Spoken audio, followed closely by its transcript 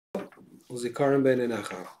Uzikarim ben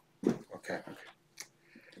enecha. Okay.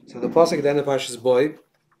 So the pasuk at the end of Parshas Boy,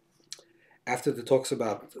 after the talks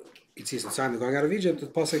about Yitzis and Simon going out of Egypt, the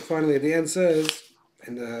pasuk finally at the end says,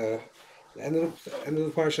 in the end of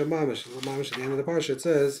the parsha Mamish at the end of the parsha, it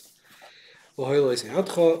says,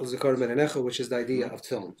 which is the idea of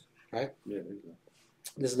tefillin, right? Yeah.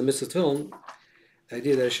 This is the mitzvah tefillin, the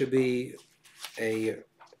idea that there should be a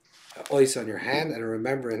ois on your hand and a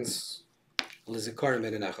remembrance,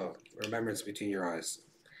 remembrance between your eyes.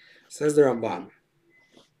 Says the Ramban.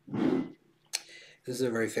 This is a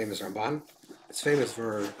very famous Ramban. It's famous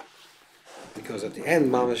because at the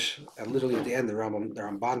end, mamish, literally at the end, the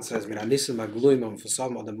Ramban says,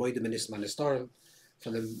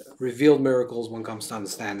 from the revealed miracles, one comes to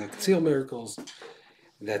understand the concealed miracles.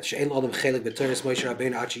 That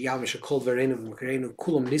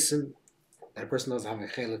that a person doesn't have a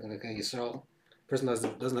chelik in the Yisrael. A person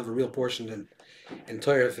doesn't have a real portion in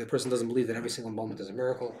Torah if a person doesn't believe that every single moment is a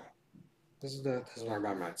miracle. This is what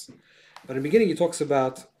Rambam writes. But in the beginning, he talks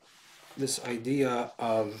about this idea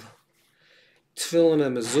of tefillin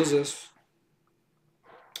and mezuzahs.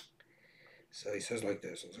 So he says like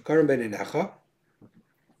this: "Zikarim ben enecha."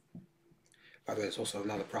 By the way, it's also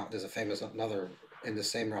another problem. There's a famous another in the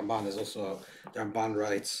same Ramban. There's also the Ramban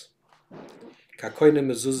writes, "Kakoinem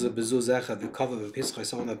mezuzah bezuz echad v'kava v'pischay."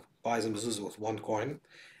 Someone that buys a mezuzah with one coin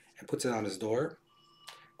and puts it on his door.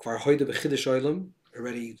 Kvar hoide b'chidush olam,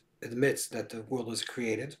 already admits that the world was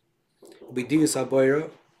created. Ubidiyus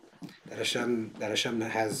haboira, that Hashem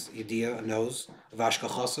has idea, knows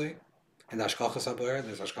v'ashkachasei, and the ashkachas haboira,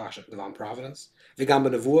 there's ashkachas, divine providence. V'gam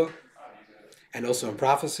b'nevuah, and also in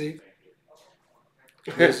prophecy.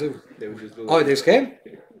 They just came?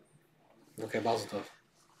 Okay, Baal Tov.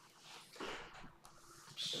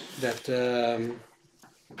 That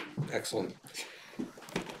excellent.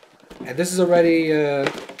 And this is already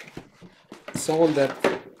someone that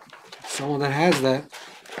has that.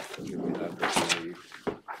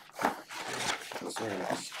 That's very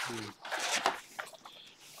nice.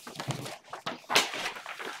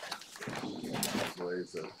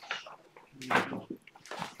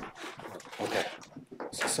 Okay.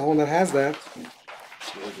 So someone that has that.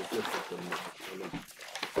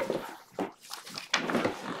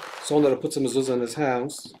 Someone that puts a mezuzah in his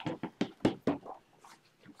house.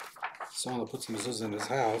 Someone that puts a mezuzah in his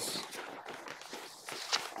house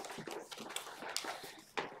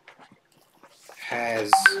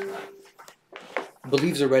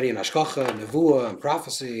believes already in Ashkacha, and Nevuah, and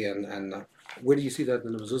prophecy, and where do you see that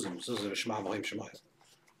in the mezuzah? Mezuzah Shema V'Him Shemayis.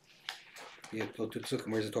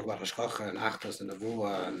 Where does it talk about Ashkacha and Achtas and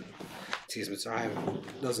Nevuah and Tzias Mitzrayim?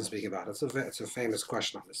 It doesn't speak about it. It's a famous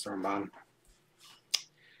question on this Ramban.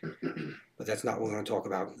 But that's not what we're going to talk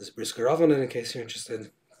about. This Brisker Oven, in case you're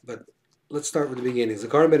interested. But let's start with the beginning.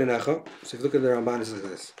 Zikarim ben enecha. So if you look at the Ramban, it says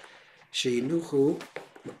this: Sheinuchu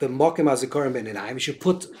b'makim hazikarim ben enayim. You should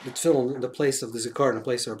put the tefillin in the place of the zikar, in the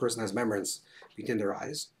place where a person has remembrance between their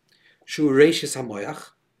eyes. Shu reishis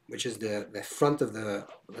hamoyach, which is the front of the,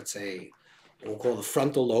 let's say, what we'll call the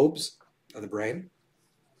frontal lobes of the brain.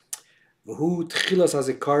 V'hu tchilas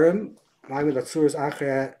hazikarim ma'amid atzuras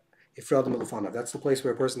achre. That's the place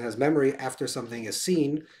where a person has memory after something is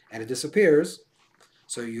seen and it disappears.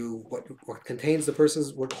 So what contains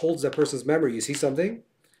what holds that person's memory, you see something,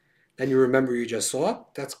 then you remember you just saw it,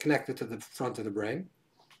 that's connected to the front of the brain.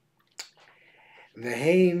 And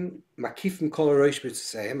then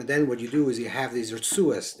what you do is you have these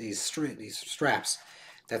rtsuas, these straps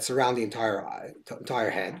that surround the entire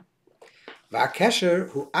head. Hu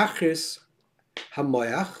achris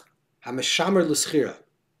hamoyach hameshamer l'schira.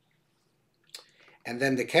 And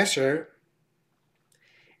then the kesher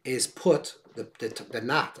is put, the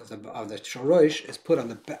knot of the shorosh is put on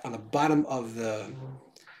the bottom of the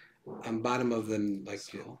bottom of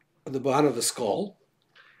the skull,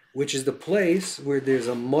 which is the place where there's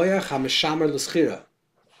a moyach hameshamer l'schira.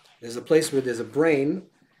 There's a place where there's a brain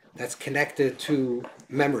that's connected to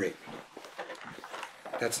memory.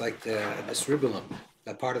 That's like the cerebellum,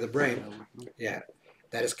 that part of the brain. Yeah.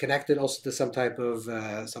 That is connected also to some type of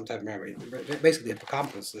memory. Basically, the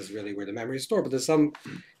hippocampus is really where the memory is stored, but there's some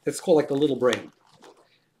that's called like the little brain.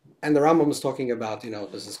 And the Rambam is talking about,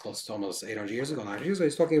 this is close to almost 800 years ago, 900 years ago.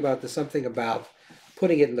 He's talking about there's something about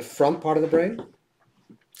putting it in the front part of the brain,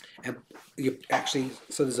 and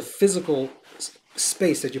so there's a physical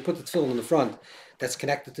space that you put the tefillin in the front that's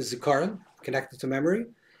connected to zikaron, connected to memory,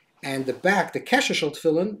 and the back, the kesher shel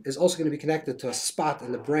tefillin, is also going to be connected to a spot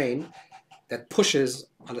in the brain that pushes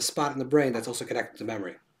on a spot in the brain that's also connected to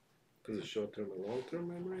memory. Is it short-term and long-term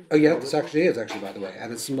memory? Oh yeah, this actually is, by the way.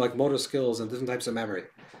 And it's some like motor skills and different types of memory.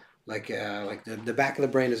 Like the back of the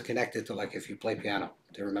brain is connected to like if you play piano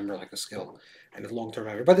to remember like a skill and a long term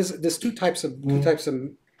memory. But there's two types of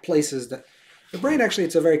places that the brain actually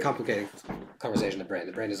it's a very complicated conversation. The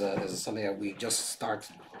brain is something that we just start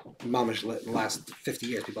mamish in the last 50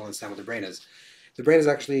 years. People understand what the brain is. The brain is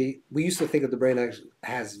actually we used to think that the brain actually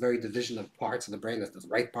has very division of parts of the brain. That's the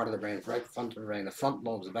right part of the brain, the right front of the brain, the front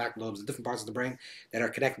lobes, the back lobes, the different parts of the brain that are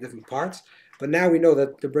connected to different parts. But now we know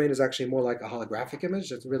that the brain is actually more like a holographic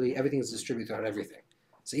image. That's really everything is distributed on everything.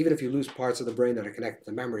 So even if you lose parts of the brain that are connected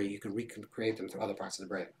to memory, you can recreate them to other parts of the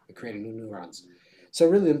brain, and creating new neurons. So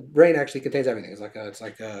really, the brain actually contains everything. It's a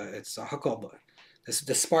hakoba.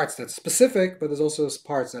 There's parts that's specific, but there's also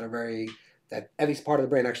parts that are that every part of the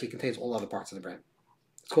brain actually contains all other parts of the brain.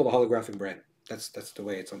 It's called a holographic brain. That's the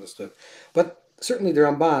way it's understood. But certainly the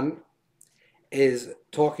Ramban is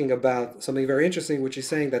talking about something very interesting, which is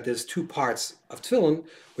saying that there's two parts of tefillin,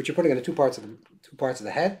 which you're putting in the two parts of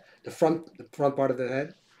the head, the front part of the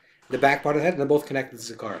head, the back part of the head, and they're both connected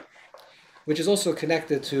to zikar, which is also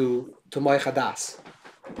connected to Moy Chadas,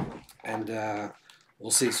 and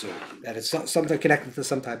we'll see soon that it's something connected to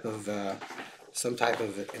some type of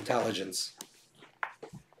intelligence.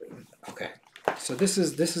 Okay, so this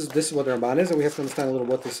is what the Ramban is, and we have to understand a little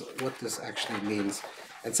what this actually means.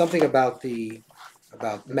 And something about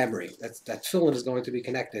memory. That tefillin is going to be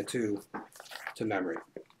connected to memory,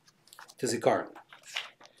 to zikaron.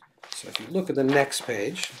 So if you look at the next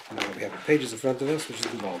page, we have pages in front of us, which is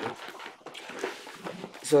the Baal.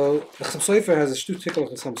 So the Chassam Sofer has a shtut tickle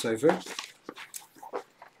of Chassam Sofer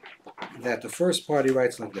that the first part he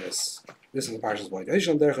writes like this. This is the Parshas Boyd. Wrong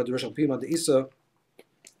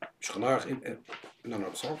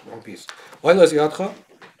piece.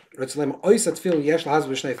 The ois at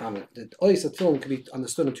tefillin can be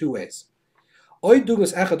understood in two ways. Which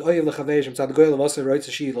means either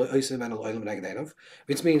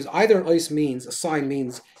an ois means a sign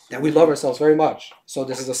means that we love ourselves very much. So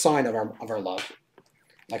this is a sign of our love.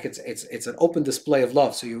 Like it's an open display of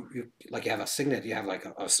love. So you like you have a signet, you have like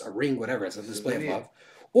a ring, whatever. It's a display of love.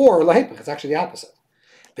 Or lahipach, it's actually the opposite.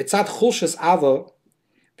 Bitzat chulshas ava,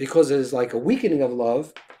 because it is like a weakening of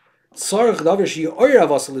love. That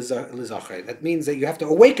means that you have to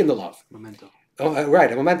awaken the love. Memento. Right,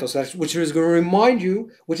 a memento. So which is going to remind you,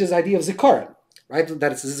 which is the idea of zikaron, right?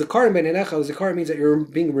 That it's zikaron ben enecha. Zikaron means that you're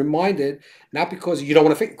being reminded, not because you don't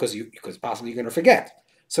want to forget, because possibly you're going to forget.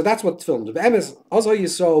 So that's what tefillin. The emes also you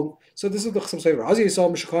saw. So this is the Chassam Sofer. Also you saw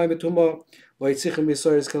mishkayim betuma vayitzichim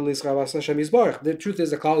yisoris kan lisravas Hashem yisbarach. The truth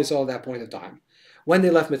is that Klal Yisrael at that point in time, when they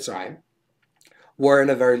left Mitzrayim, were in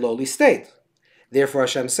a very lowly state. Therefore,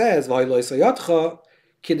 Hashem says, "What is la'ois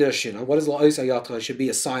hayatcha? It should be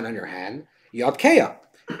a sign on your hand. Yad keya.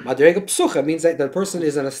 Madrega psucha means that the person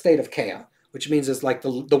is in a state of keya, which means it's like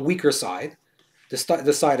the weaker side, the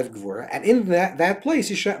side of gvura. And in that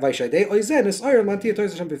place,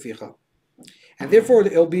 and therefore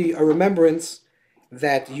it'll be a remembrance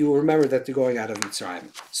that you remember that you're going out of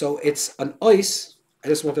Mitzrayim. So it's an ois. I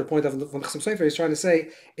just want to point out what Chassam Sofer is trying to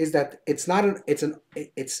say is that it's not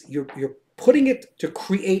you're putting it to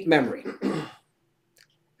create memory.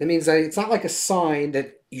 That means that it's not like a sign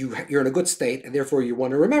that you're in a good state and therefore you want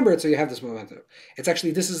to remember it, so you have this momentum. It's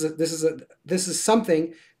actually this is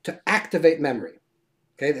something to activate memory.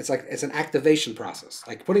 Okay, it's an activation process.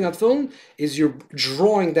 Like putting on film is you're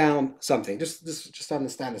drawing down something. Just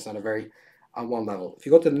understand this on one level. If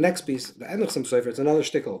you go to the next piece, the end of Chassam Sofer, it's another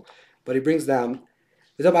shtickle, but he brings down.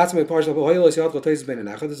 This is at the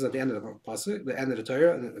end of the pasuk, the end of the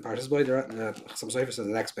Torah, and the Parshas Boyd. The Chassam Sofer says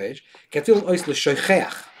the next page. Tefillin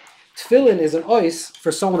is an ois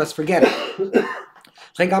for someone that's forgetting.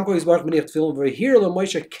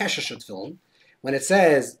 When it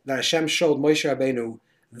says that Hashem showed Moshe Rabbeinu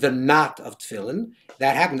the knot of tefillin,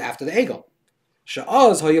 that happened after the Egel.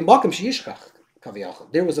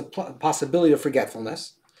 There was a possibility of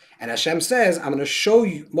forgetfulness. And Hashem says, I'm going to show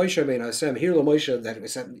you, Moshe Rabbeinu, Hashem, here the Moshe, that we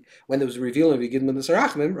said, when it was revealed, we give him the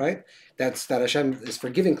Sarachim, right? That Hashem is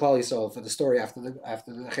forgiving Klal Yisrael for the story after the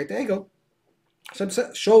Chet Egel. Hashem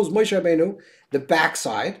shows Moshe Rabbeinu the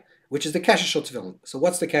backside, which is the Kesher Shel Tefillin. So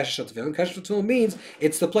what's the Kesher Shel Tefillin? Kesher Shel Tefillin means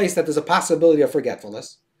it's the place that there's a possibility of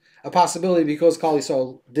forgetfulness. A possibility because Klal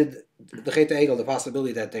Yisrael did the Chet Egel, the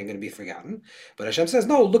possibility that they're going to be forgotten. But Hashem says,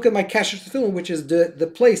 no, look at my Kesher Shel Tefillin, which is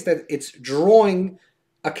the place that it's drawing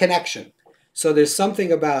a connection. So there's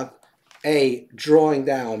something about drawing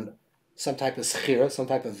down some type of schira, some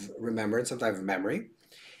type of remembrance, some type of memory.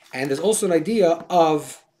 And there's also an idea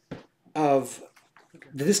of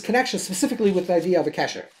this connection specifically with the idea of a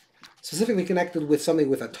kesher, specifically connected with something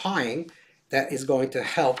with a tying that is going to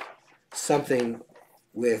help something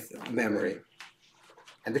with memory.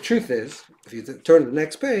 And the truth is, if you turn to the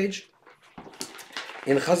next page,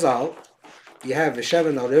 in Chazal, you have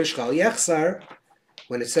V'shemen al Roshchal Yechsar,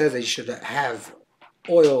 when it says that you should have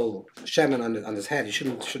oil, shemen on his head, you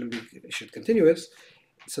should continue it.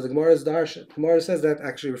 So the Gemara says that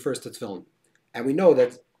actually refers to tefillin. And we know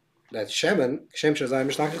that shemen, Shem Shazai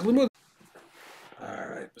Mishnachich Limud.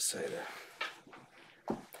 Alright, say that.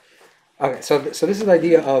 Okay, so this is the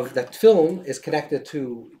idea of that tefillin is connected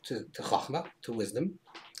to chachma, to wisdom,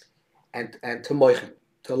 and to moichin,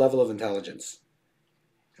 to a level of intelligence.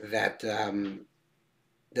 That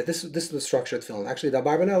this is the structure of tefillin. Actually, the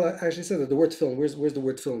Barbanella actually says that the word tefillin. Where's the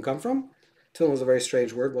word tefillin come from? Tefillin is a very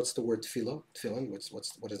strange word. What's the word tefillah? Tefillin.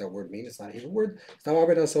 What does that word mean? It's not a Hebrew word. The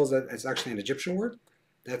Barbanella says that it's actually an Egyptian word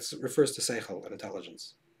that refers to seichel and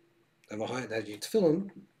intelligence. That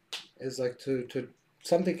tefillin is like to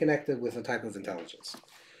something connected with a type of intelligence.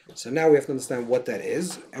 So now we have to understand what that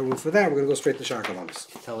is, and for that we're going to go straight to Shar Kavanos.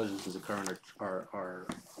 Intelligence and the current are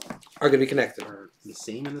going to be connected. Are the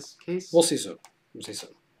same in this case? We'll see soon.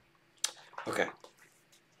 Okay.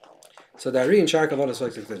 So the Ari and Shar Kavanos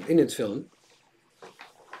like in tefillin.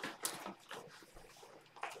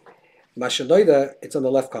 Mashaloida, it's on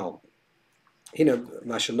the left column.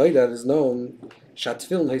 Mashaloida is known Shat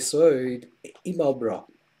tefillin Heisoid Imal Bra.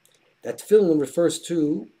 That tefillin refers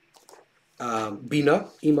to Bina.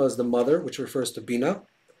 Ima is the mother, which refers to Bina.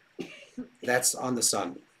 That's on the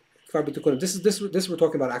son. This we're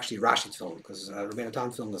talking about actually Rashi tefillin, because Rabbeinu Tam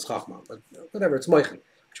tefillin is Chachma, but whatever, it's Moichin,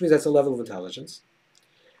 which means that's a level of intelligence.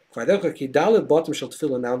 Now, the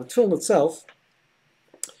tefillin itself,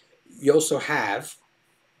 you also have,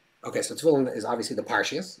 okay, so tefillin is obviously the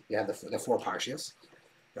Parshas. You have the four Parshas,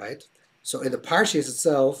 right? So in the Parshas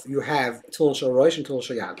itself, you have tefillin shel rosh and tefillin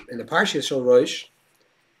shel yad. In the Parshas shel rosh,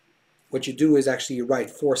 what you do is actually you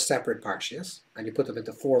write four separate Parshas, and you put them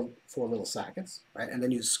into four little sockets, right? And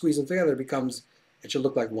then you squeeze them together, it should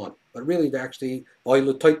look like one. But really, they're actually, right?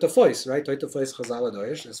 There's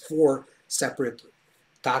four separate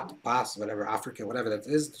tat, pas, whatever, Africa, whatever that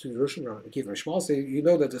is, between Rishon and Kiv and Shmuel. So you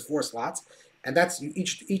know that there's four slots, and that's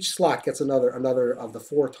each slot gets another of the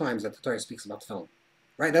four times that the Torah speaks about tefillin.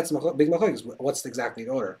 Right? That's big machlokes. What's exactly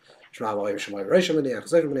the order? Whatever,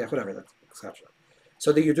 etc.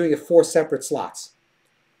 So that you're doing it four separate slots.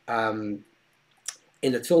 In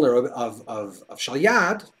the tefillin of Shal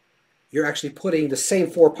Yad, you're actually putting the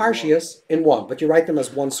same four Parshias in one, but you write them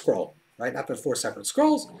as one scroll, right? Not the four separate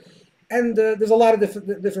scrolls. And there's a lot of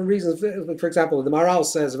different reasons. For example, the Maral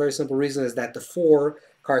says a very simple reason is that the four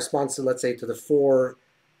corresponds to, let's say, to the four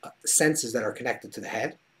senses that are connected to the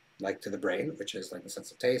head, like to the brain, which is like the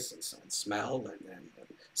sense of taste and smell and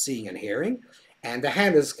seeing and hearing. And the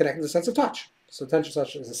hand is connected to the sense of touch. So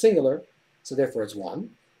touch is a singular, so therefore it's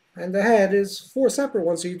one. And the head is four separate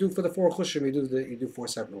ones. So you do for the four chushim, you do four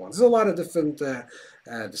separate ones. There's a lot of different. The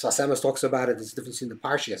Sasemas talks about it. There's a difference in the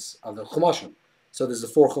parshias of the chumashim. So there's the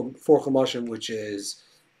four chumashim, which is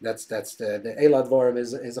that's the Elad Vorim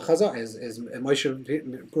is a chazah is Moshe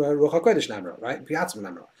Ruach Hakodesh Namro, right? Piatzim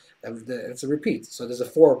Namro. It's a repeat. So there's a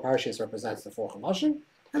four parshias represents the four chumashim.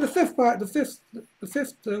 And the fifth one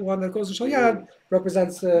that goes to Shal Yad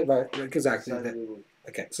represents right, exactly.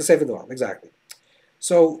 Okay, so Sefer Devarim, exactly.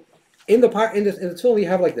 So in the tefillin you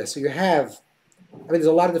have like this. So you have, there's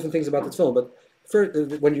a lot of different things about the tefillin, but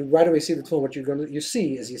first, when you right away see the tefillin, what you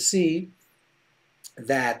see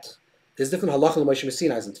that there's different halachah l'Moshe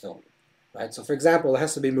Messinai's in tefillin, right? So for example, it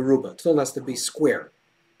has to be meruba. Tefillin has to be square.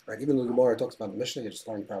 Right, even though the Gemara talks about the Mishnah, you're just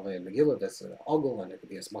learning probably in Megillah, that's an ogel, and it could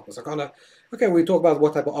be a smakla sakana. Okay, we talk about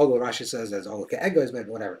what type of ogel Rashi says there's ogel ego is made,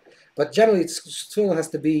 whatever. But generally, tefillin has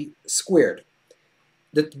to be squared.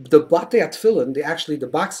 The batei tefillin, the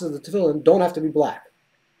boxes of the tefillin don't have to be black.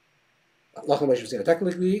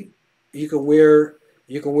 Technically, you can wear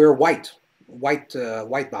white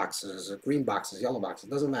boxes, green boxes, yellow boxes.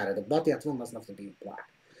 It doesn't matter. The batei tefillin doesn't have to be black.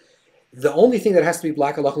 The only thing that has to be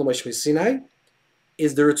black, Sinai,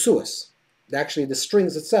 is the ritzuas. Actually, the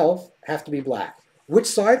strings itself have to be black. Which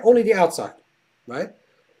side? Only the outside, right?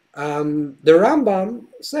 The Rambam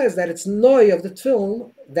says that it's noi of the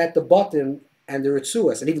tefillin that the button and the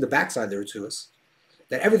ritzuas, and even the backside of the ritzuas,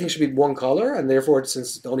 that everything should be one color, and therefore,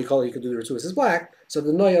 since the only color you can do the ritzuas is black, so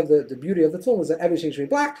the noi of the beauty of the tefillin is that everything should be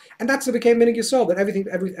black, and that's what became minig yisrael, that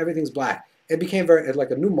everything's black. It became very like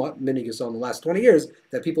a new minig yisrael in the last 20 years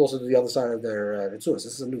that people also do the other side of their ritzuas.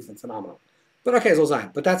 This is a new phenomenon. But okay,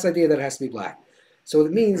 Zolzain. But that's the idea that it has to be black. So what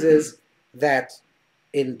it means is that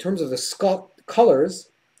in terms of the colors,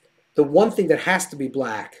 the one thing that has to be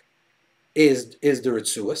black is the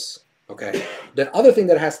ritzuas. Okay. The other thing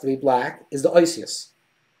that has to be black is the oisius.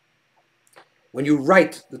 When you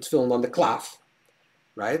write the tefillin on the klaf,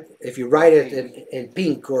 right? If you write it in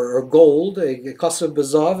pink or gold, Kosev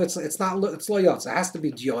Bezov, it's not, it's lo yotz. It has to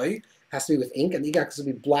be joy, has to be with ink, and igak has to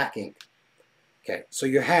be black ink. Okay, so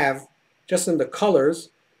you have, just in the colors,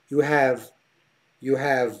 you have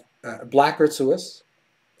black Ertzuas,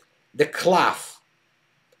 the klaf,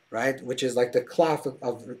 right, which is like the klaf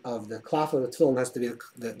of the klaf of the tefillin has to be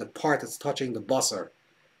the part that's touching the basar.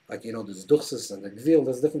 Like, there's duchsis and the gvil.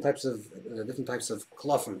 There's different types of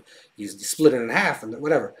klafim. You split it in half and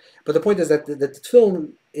whatever. But the point is that the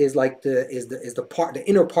tefillin is like the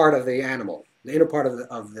inner part of the animal, the inner part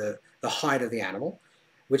of the hide of the animal,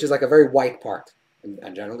 which is like a very white part.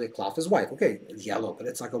 And generally, klaf is white. Okay, it's yellow, but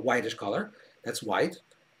it's like a whitish color. That's white.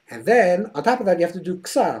 And then on top of that, you have to do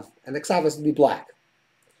ksav, and the ksav has to be black.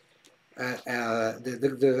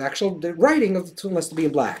 The writing of the tefillin has to be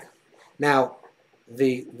in black. Now,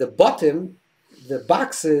 the bottom, the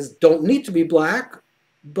boxes don't need to be black,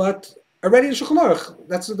 but already in Shulchan Aruch,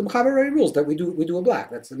 that's the Mechaber already rules that we do a black.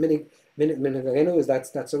 That's the minhag is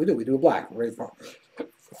that's what we do. We do a black. Already for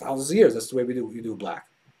thousands of years, that's the way we do a black.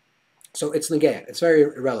 So it's negay. It's very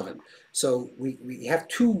irrelevant. So we have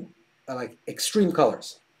two like extreme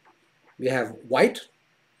colors. We have white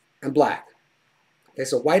and black. Okay,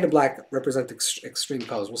 so white and black represent extreme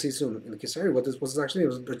colors. We'll see soon in the Kisari what this actually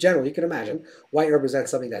means. But generally, you can imagine white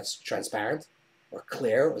represents something that's transparent or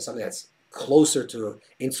clear, or something that's closer to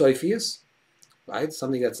insoifius, right?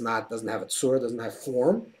 Something that's doesn't have a tzur, doesn't have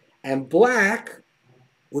form. And black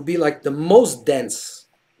would be like the most dense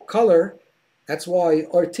color. That's why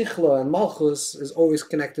Ortichla and Malchus is always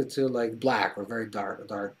connected to like black or very dark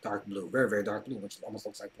blue, very, very dark blue, which almost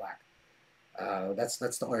looks like black. That's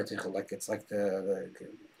the Ortichla, like it's like the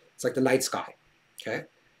night sky. Okay,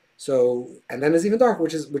 so and then there's even dark,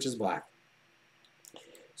 which is black.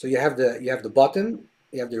 So you have the button,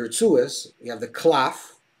 you have the Ritzuas, you have the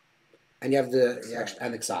klaf, and you have the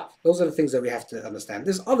ksav. Those are the things that we have to understand.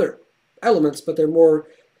 There's other elements, but they're more.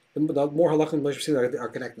 The more halachim are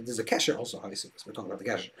connected. There's a kesher also, obviously, because we're talking about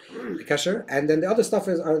the kesher, and then the other stuff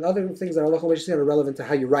are other things that halachim are relevant to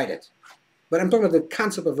how you write it. But I'm talking about the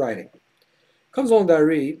concept of writing. Comes along the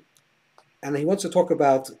Ari, and he wants to talk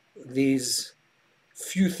about these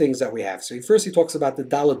few things that we have. So first he talks about the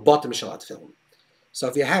dalet bottom shalat tefillin. So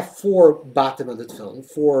if you have 4 bottom of the tefillin,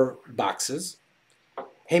 4 boxes,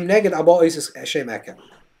 heim neged aba oises Shem eka.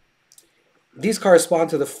 These correspond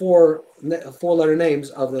to the 4 letter names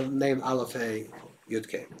of the name Aleph Hey Yud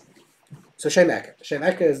Kei. So Shem eka. Shem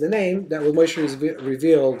eka is the name that when Moshe was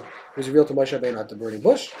revealed to Moshe Rabbeinu at the burning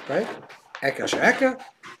bush, right? Eka she'eka.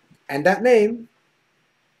 And that name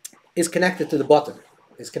is connected to the bottom,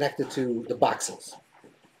 is connected to the boxes.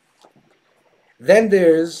 Then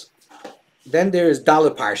there's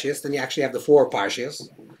Dalet Parshas, then you actually have the 4 Parshas,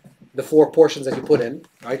 the 4 portions that you put in,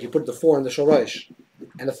 right? You put the 4 in the Shorosh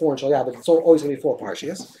and the 4 in Shalyah, but it's always going to be 4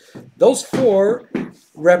 Parshas. Those 4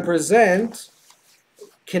 represent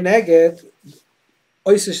Keneged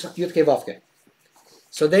Oisish Yud Kei Vav Kei.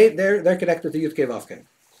 So they're connected to Yud Kei Vav Kei.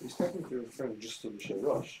 He's technically referring just to the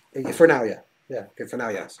Shorosh. For now, yeah. Yeah, okay, for now,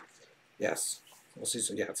 yes. Yes. We'll see.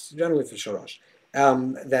 So, yeah, it's generally for Shorosh.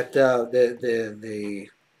 That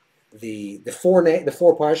the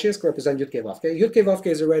 4 Parshas represent Yud Kei Vav Kei. Yud Kei Vav Kei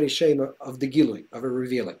is already Shem of the Gilui, of a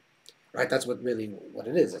revealing. Right? That's what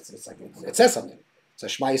it is. It's like, it says something. It's a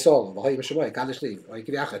Shema Yisrael, V'hayim Shemay, Kadosh Li,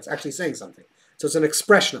 it's actually saying something. So it's an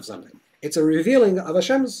expression of something. It's a revealing of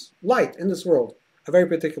Hashem's light in this world, a very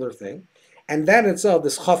particular thing. And that itself,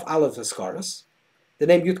 this Chaf Aleph Eskaris, the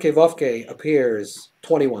name Yud Kei Vav Kei appears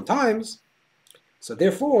 21 times. So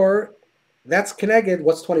therefore, that's connected.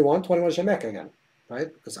 What's 21? 21 Shemek again,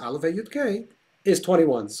 right? Because Aleph Yud Kei is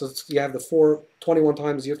 21. So you have the 21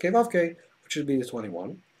 times Yud Kei Vav Kei, which would be the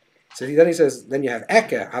 21. So then he says, then you have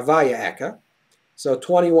Eka, Havaya Eka. So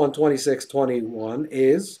 21, 26, 21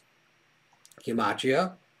 is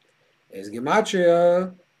Gematria. Is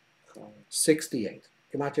Gematria 68.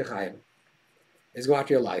 Gematria Chayim. Is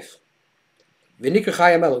Gematria life. V'nikra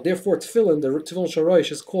Chayim Elok. Therefore, Tefillin, the Tefillin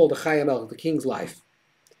Shorosh, is called the Chayim Elok, the king's life.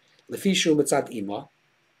 Lefishu Mitzad Ima.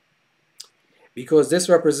 Because this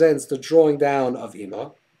represents the drawing down of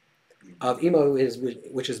Ima. Of Ima,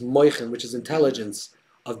 which is Moichin, which is intelligence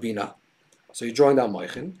of Bina. So you're drawing down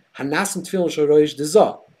Moichin. Hanasim Tefillin Shorosh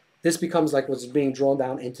Dezah. This becomes like what's being drawn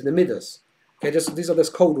down into the Midas. Okay, these are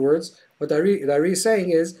just code words. What the Ari is saying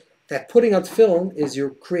is that putting on tefillin is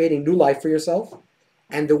you're creating new life for yourself,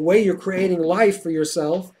 and the way you're creating life for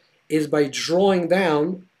yourself is by drawing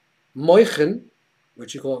down moichin,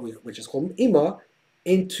 which is called ima,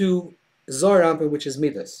 into zarampa, which is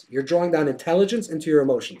midas. You're drawing down intelligence into your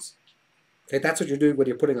emotions. Okay, that's what you're doing when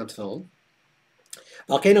you're putting on tefillin.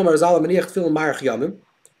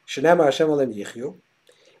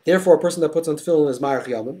 Therefore, a person that puts on tefillin is marach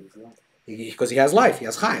yamim, because he has life, he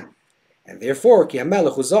has chaim. And therefore, ki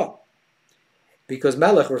ha-melech hu zah. Because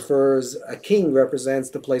melech refers, a king represents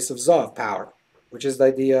the place of zav, power, which is the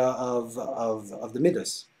idea of the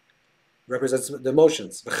midas. Represents the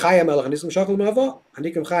emotions.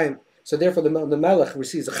 So therefore, the melech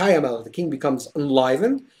receives the chaya melech. The king becomes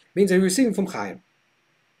enlivened. Means that he's receiving from chayim.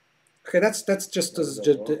 Okay, that's just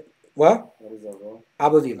what? What is that, bro?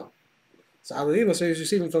 Abba v'ima. So Abba v'ima. So he's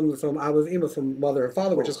receiving from Abba v'ima, from mother and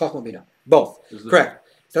father, which is chachma bina. Both. Correct.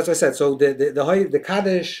 That's what I said. So the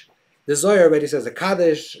kaddish. The Zohar already says the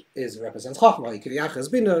Kaddish represents Chachma.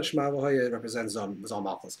 It represents Zom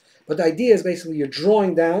Malchus. But the idea is basically you're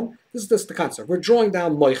drawing down, this is the concept, we're drawing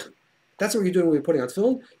down Moich. That's what you're doing when you're putting on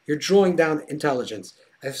film. You're drawing down intelligence.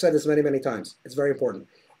 I've said this many, many times. It's very important.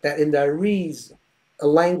 That in the AriZal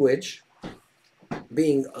language,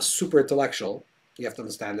 being a super intellectual, you have to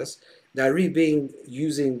understand this, the AriZal being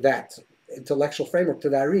using that intellectual framework to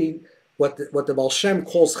the AriZal, what the Baal Shem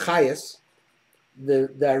calls Chayas, the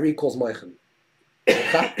AriZal calls Moichin.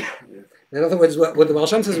 In other words, what the Baal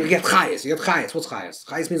Shem says, we get Chayas. You get Chayas. What's Chayas?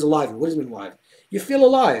 Chayas means alive. What does it mean alive? You feel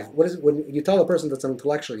alive. What is it? When you tell a person that's an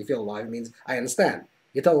intellectual, you feel alive, it means I understand.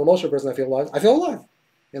 You tell an emotional person, I feel alive. I feel alive.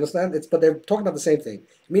 You understand? But they're talking about the same thing.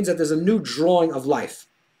 It means that there's a new drawing of life.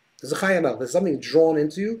 There's a chayamel. There's something drawn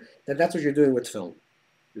into you. That's what you're doing with film.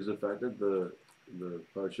 Is the fact that the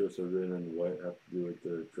Parshas are written in white have to do with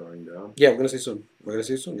the drawing down? Yeah, we're gonna see soon. We're gonna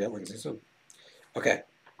see soon. Yeah, we're gonna see soon. Okay.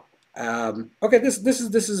 Okay. This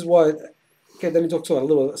is what. Okay. Then we talk to a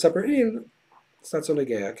little separate. It's not so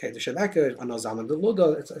negay. Okay. The Shem Eka, Anozam, the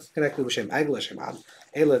Luda. It's connected with Shem Agla, Shem Ad.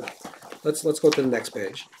 Let's go to the next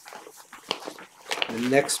page. The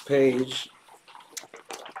next page,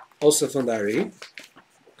 also from the AriZal.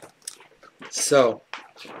 So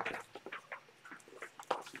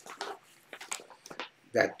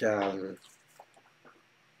that the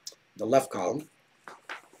left column.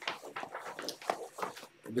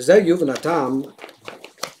 So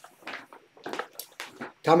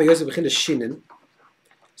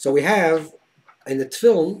we have in the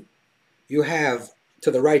tefillin, you have to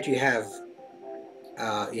the right you have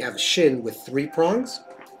a shin with 3 prongs,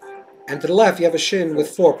 and to the left you have a shin with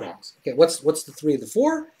 4 prongs. Okay, what's the 3 and the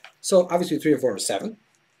 4? So obviously 3 and 4 are 7,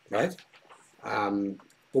 right?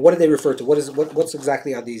 But what do they refer to? What's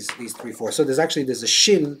exactly are these 3, 4? So there's a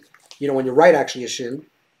shin. You know, when you write actually a shin,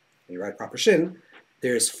 when you write proper shin,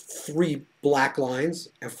 there's 3 black lines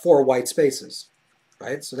and 4 white spaces,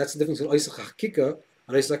 right? So that's the difference between oisach hakika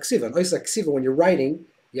and oisach ksiva. And oisach ksiva, when you're writing,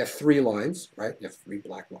 you have 3 lines, right? You have 3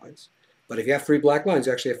 black lines. But if you have 3 black lines,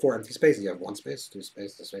 you actually have 4 empty spaces. You have 1 space, 2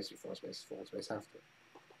 spaces, 2 spaces, 4 spaces, 4 spaces after.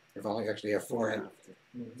 If you actually have 4,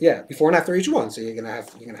 yeah, before and after each one, so you're gonna have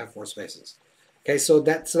 4 spaces. Okay, so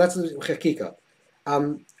that's the chakika,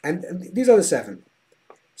 and these are the 7.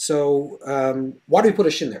 So why do we put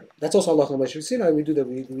a shin there? That's also Allah Majesty. See, we do that.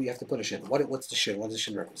 We have to put a shin. What's the shin? What does the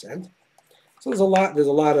shin represent? So there's a lot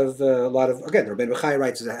of again. The Rebbe Bechai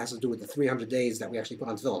writes that it has to do with the 300 days that we actually put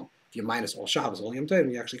on film. If you minus all Shabbos, all Yom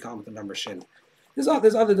Tov, you actually come with the number shin. There's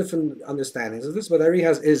other different understandings of this, but Ari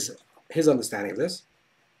is his understanding of this.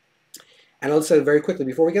 And I'll say very quickly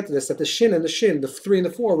before we get to this that the shin, the 3 and the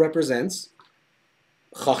 4 represents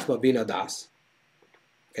Chachma Bina Das.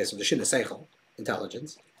 Okay, so the Shin is Seichel,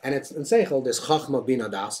 intelligence. And it's in Seichel, there's Chachma Bina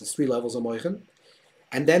Das, there's 3 levels of Moichin.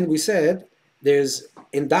 And then we said, there's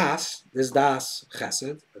Das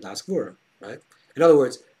Chesed, and Das Gvura, right? In other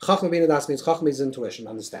words, Chachma Bina Das means Chachma is intuition,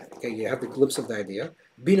 understanding. Okay, you have the glimpse of the idea.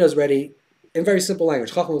 Bina is ready, in very simple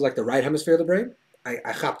language. Chachma is like the right hemisphere of the brain.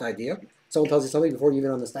 I chop the idea. Someone tells you something before you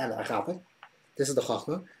even understand it, I chop it. This is the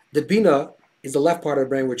Chachma. The Bina is the left part of the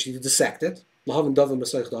brain which you dissect it.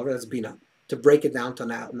 That's Bina. To break it down, to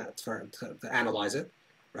analyze it,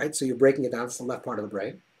 right? So you're breaking it down, it's the left part of the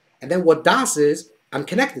brain. And then what Das is, I'm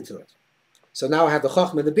connected to it. So now I have the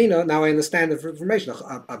Chachma and the Bina, now I understand the information.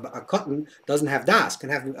 A cotton doesn't have Das, can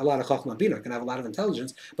have a lot of Chachma and Bina, can have a lot of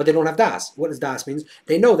intelligence, but they don't have Das. What does Das means?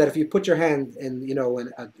 They know that if you put your hand in,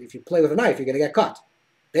 if you play with a knife, you're going to get cut.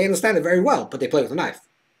 They understand it very well, but they play with a knife,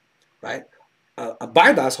 right? A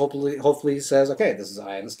Bardas hopefully says, okay,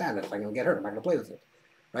 I understand it. If I'm going to get hurt, I'm not going to play with it,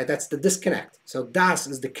 right? That's the disconnect. So Das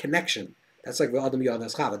is the connection. That's like Adam Yad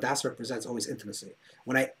Chava. Das represents always intimacy.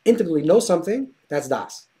 When I intimately know something, that's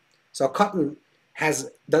Das. So a cotton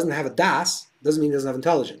doesn't have a Das, doesn't mean it doesn't have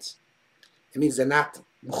intelligence. It means they're not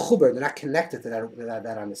mechuber, they're not connected to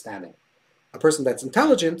that understanding. A person that's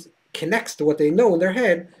intelligent connects to what they know in their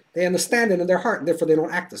head, they understand it in their heart, and therefore they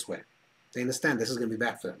don't act this way. They understand this is going to be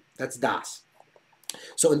bad for them. That's Das.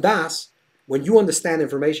 So in Das, when you understand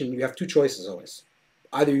information, you have two choices always.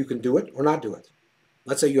 Either you can do it or not do it.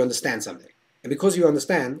 Let's say you understand something. And because you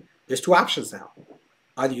understand, there's two options now.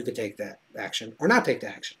 Either you can take that action or not take the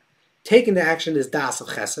action. Taking the action is das of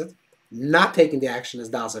chesed. Not taking the action is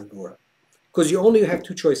das of gvura. Because you only have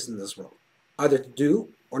two choices in this world. Either to do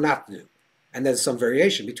or not to do. And there's some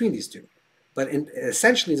variation between these two. But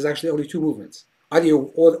essentially, there's actually only two movements. Either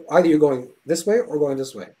you're going this way or going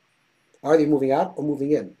this way. Either you're moving out or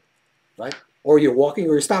moving in. Right? Or you're walking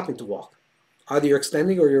or you're stopping to walk. Either you're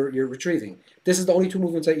extending or you're retrieving. This is the only two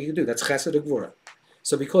movements that you can do. That's chesed or gvura.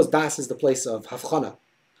 So because das is the place of havchana,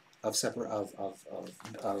 of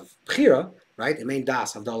bchira, right? It means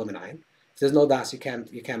das havdalah minayin. If there's no das, you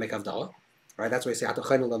can't make havdalah, right? That's why you say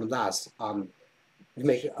atochenu lam das. You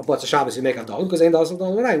make a bunch of Shabbos, you make havdalah because ain't das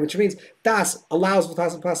havdalah minayin, which means das allows for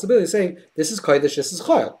the possibility of saying this is kodesh, this is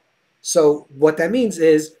chayil. So what that means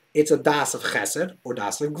is it's a das of chesed or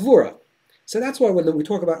das of gvura. So that's why when we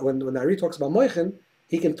talk about when the Ari talks about moichin,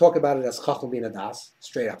 he can talk about it as chacham bina das,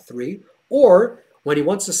 straight up 3, or when he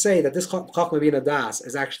wants to say that this chacham bina das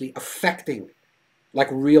is actually affecting,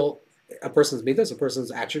 like a person's midas, a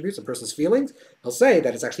person's attributes, a person's feelings, he'll say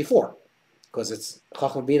that it's actually 4, because it's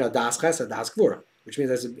chacham bina das chesed das gvura, which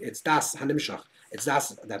means it's das hanimshach, it's das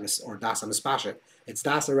that is, or das hamispashet, it's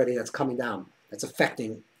das already that's coming down, that's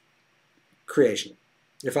affecting creation.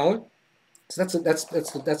 You follow? So that's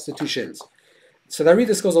the two shins. So that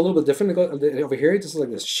this goes a little bit different. Over here, this is like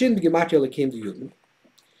this. Shin b'gematria lekim d'yudin.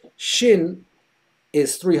 Shin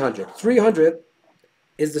is 300. 300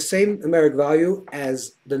 is the same numeric value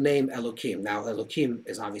as the name Elokim. Now, Elokim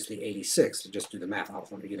is obviously 86. So just do the math.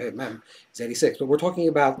 Mem is 86. But we're talking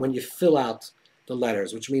about when you fill out the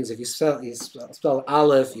letters, which means if you spell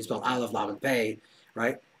Aleph, you spell Aleph, Lav, and Pei,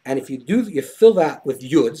 right? And if you fill that with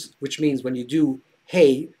Yuds, which means when you do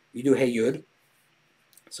Hey, you do Hey Yud.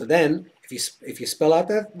 So then, if you spell out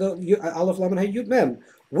the Aleph, Lam, and Hey Yud Mem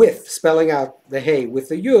with spelling out the Hey with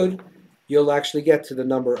the Yud, you'll actually get to the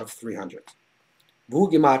number of 300. Vu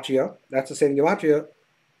Gematria, that's the same Gematria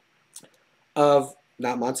of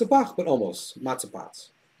not Matzapach, but almost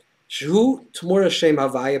Matzapats. Shu Tmura Shem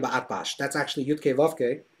Havaya Ba'atbash. That's actually Yudke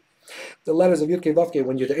Vavke. The letters of Yudke Vavke,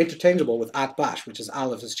 when you're interchangeable with Atbash, which is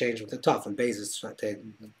Aleph is changed with the Tuf, and Beis is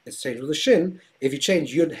changed with the Shin. If you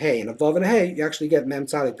change Yud Hey and a Vav and a Hey, you actually get Mem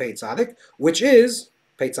Tzadik Pei Tzadik, which is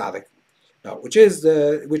Pei Tzadik. No, which is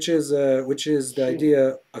the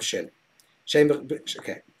idea of Shin. Shem,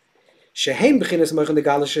 okay. Shehem Bechinas Mochen de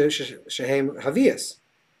Gala Shehem Havias.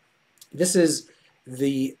 This is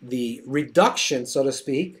the reduction, so to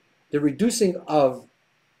speak, the reducing of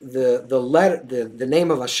the name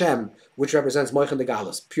of Hashem, which represents Moichin de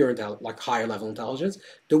Galus, pure intelligence, like higher level intelligence,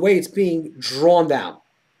 the way it's being drawn down.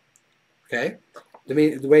 Okay?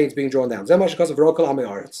 The way it's being drawn down. That's why it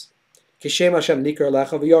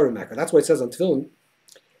says on Tefillin,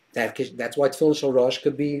 that's why Tefillin Shel Rosh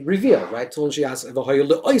could be revealed, right?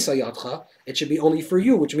 It should be only for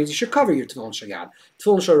you, which means you should cover your Tefillin Shel Yad.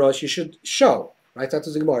 Tefillin Shel Rosh you should show, right? That's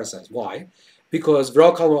what the Gemara says. Why? Because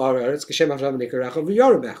they're going to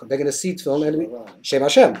see Tefillin and Shem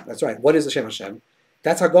Hashem. That's right. What is the Shem Hashem?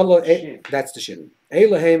 That's Hagadol. That's the Shin.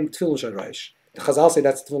 Elohim Tefillin Shel Rosh. The Chazal say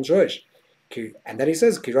that's Tefillin Shel Rosh. And then he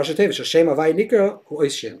says, Ki Rosh Tevish Shem Havai Nikra Hu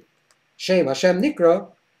Ois Shin. Shem Hashem Nikra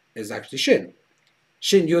is actually Shin.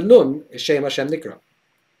 Shin Yud Nun is Shem Hashem Nikra.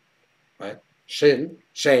 Right? Shin,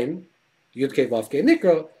 Shem, Yud Kei Vav Kei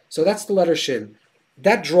Nikra. So that's the letter Shin.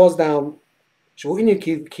 That draws down. Because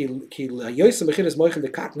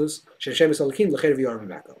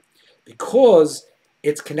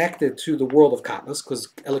it's connected to the world of Katnas, because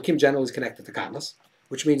Elokim generally is connected to Katnas,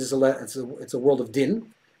 which means it's a world of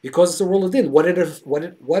Din. Because it's a world of Din, what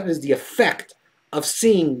is the effect of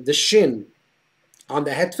seeing the Shin on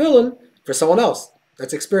the Het Tefillin for someone else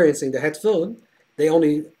that's experiencing the Het Tefillin? They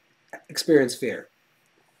only experience fear,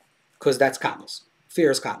 because that's Katnas. Fear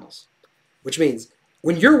is Katnas, which means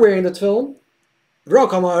when you're wearing the Tefillin, is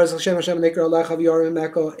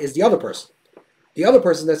the other person. The other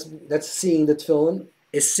person that's seeing the tefillin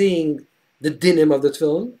is seeing the dinim of the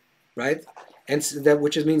tefillin, right? And that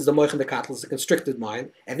which means the moich and the katl is the constricted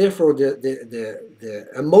mind, and therefore the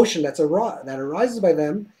emotion that arises by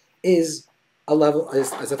them is a level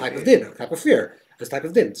is a type of din, a type of fear, a type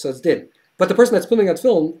of din. So it's din. But the person that's pulling out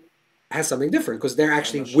tefillin has something different because they're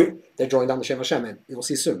actually they're drawing down the Shem Hashem, and you'll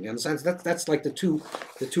see soon. You understand? So that's like the two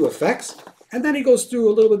effects. And then he goes through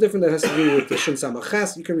a little bit different that has to do with the Shin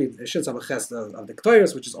Samaches. You can read the Shin Samaches of the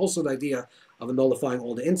Ketores, which is also the idea of nullifying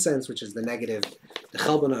all the incense, which is the negative. The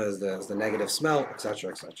Chalbana is the negative smell,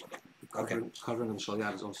 etc., etc. Okay. Covering the Shal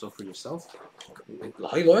Yad is also for yourself? Of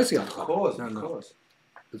course.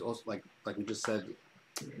 It's also like we just said.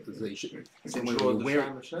 That you should, same way Draw when the you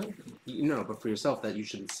wear Shem Hashem? no, but for yourself that you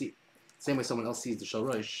shouldn't see. Same way someone else sees the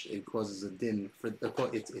shorosh, it causes a din for the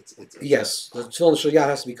it's Yes, the tefillin shel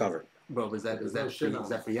has to be covered. Bro, is that There's no for shin on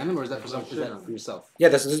it. Yanim or is that for There's no is shin that on for yourself? Yeah,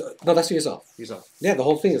 that's for yourself. Yourself. Yeah, the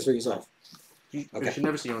whole thing is for yourself. You Okay. should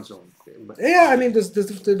never see your own soul. But Yeah, I mean, there's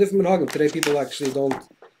different minhagim. Today, people actually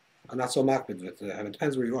are not so makbid with it. I mean, it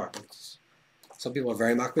depends where you are. Some people are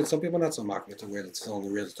very makbid, some people are not so makbid to where it's still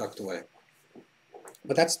really tucked away.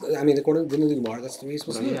 But that's, I mean, according to the Gemara, that's the way you're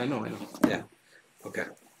supposed to do it. yeah, I know. Yeah. Okay.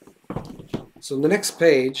 So the next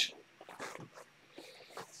page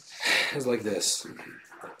is like this.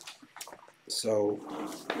 So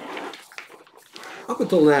up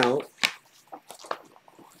until now,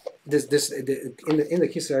 in the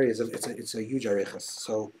kiss area it's a huge arichas.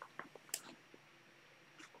 So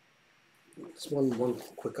just one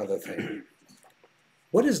quick other thing.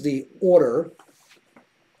 What is the order?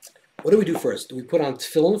 What do we do first? Do we put on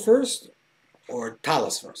tefillin first or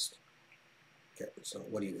talis first? Okay, so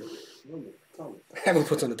what do you do? No, tell me. Everyone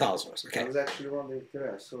puts on the talis first. I Okay, was actually wondering today.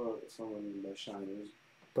 I saw someone in my shiners.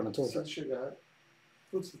 put on tefillin Such a guy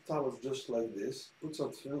puts the towels just like this, puts on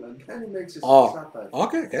tefillin, and then he makes his Oh. sapphire.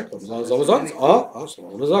 Okay.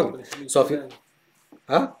 So if you,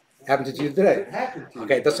 huh? Happened to you today? It happened to you.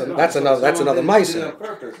 Okay, that's No, another someone did it Maisa. on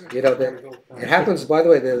purpose. You know, it happens. By the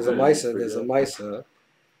way, there's a Maisa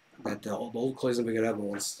that the old Kloisenberger Rebbe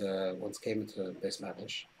once came into Beis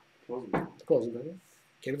Medrash.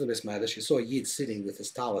 Came into Beis Medrash. He saw a Yid sitting with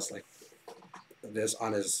his talis like this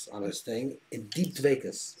on his thing in deep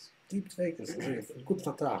dvekas, good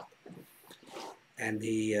vertracht, and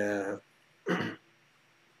he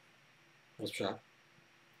what's shot?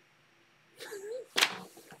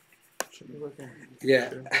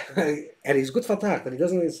 Yeah, and he's good vertracht, and he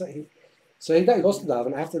doesn't. So he goes to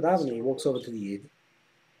daven. After davening, he walks over to the Yid,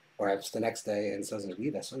 or perhaps the next day, and says,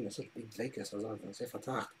 "Yid, I saw you such big dvekas. I say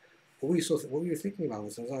vertracht. What were you thinking about?" He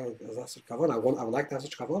says, "That's such kavana. I would like to have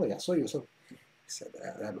such kavana. I saw you." So he said,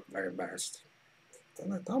 "I'm very embarrassed."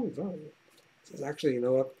 Then I told him, he says, "Actually, you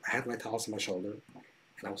know what? I had my talis on my shoulder,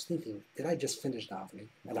 and I was thinking, did I just finish davening?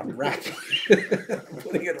 And I'm wrapping,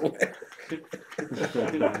 putting it away.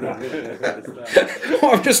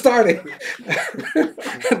 Or I'm just starting.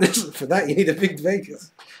 For that, you need a big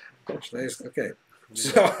Vegas." Okay.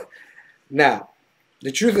 So now,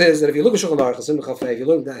 the truth is that if you look at Shulchan Aruch, if you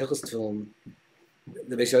look at the Hilchos Tefillin,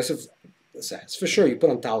 the Beis Yosef says for sure you put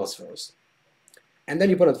on talis first, and then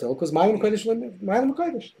you put on tefillin because Ma'alim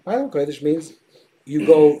Kodesh means you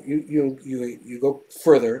go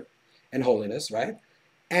further in holiness, right?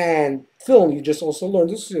 And tefillin you just also learn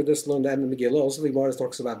this. You just learned that in the Megillah. Also, the Gemara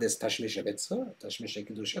talks about this tashmish mitzvah. Tashmish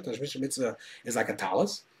kedusha. Tashmish mitzvah is like a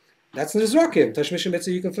talis. That's the Zrakim. Tashmish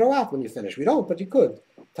mitzvah you can throw out when you finish. We don't, but you could.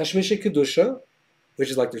 Tashmish kedusha, which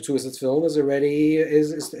is like the twisted film, is already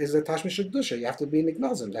is a tashmish kedusha. You have to be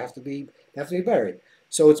nignazim. They have to be buried.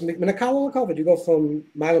 So it's minakal l'kavod. You go from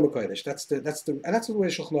Ma'alim Kodesh. That's the way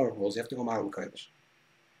Shulchan Aruch rules. You have to go Ma'alim Kodesh.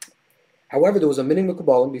 However, there was a minim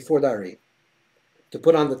mekubalim before Dari to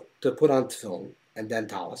put on tefillin and then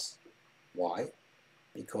talis. Why?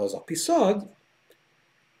 Because a pisod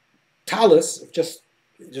talis just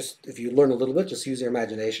if you learn a little bit, just use your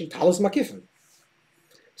imagination. Talis makifim.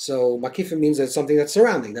 So makifim means that it's something that's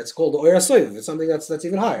surrounding. That's called the oyer soiv. It's something that's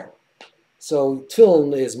even higher. So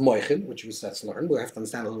tefillin is moichin, which we let's learn. We have to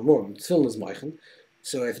understand a little more. Tefillin is moichin.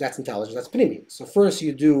 So if that's intelligence, that's pnimi. So first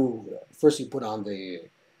you put on the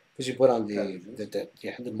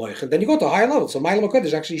moichin. Then you go to a higher level. So ma'alim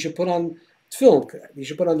hakodesh actually you should put on tefillin. You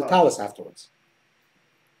should put on the talis afterwards.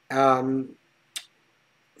 From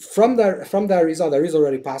the AriZal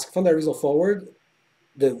already passed. From the AriZal forward,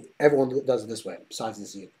 everyone does it this way. Besides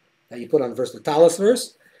this year, that you put on first the talis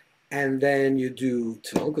first, and then you do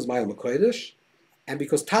tefillin because ma'alim hakodesh, and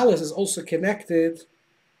because talis is also connected,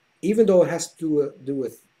 even though it has to do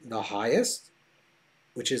with the highest,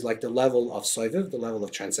 which is like the level of soiviv, the level of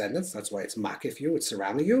transcendence. That's why it's makif you, it's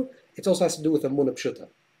surrounding you. It also has to do with the munah pshuta,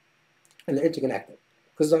 and they're interconnected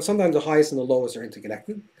because sometimes the highest and the lowest are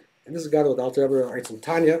interconnected. And this is got with Alter Rebbe writes in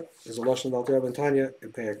Tanya. There's a lashon of Alter Rebbe in Tanya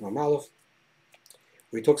in Perek Mamalov,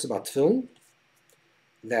 where he talks about tefillin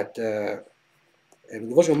that that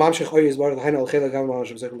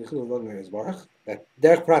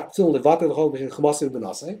derech prat tefillin levatel l'chol b'chin chamasim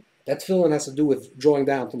b'naseh. That tefillin has to do with drawing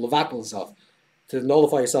down to levatel yourself, to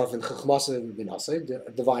nullify yourself in chamasim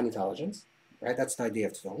b'naseh, divine intelligence. Right, that's the idea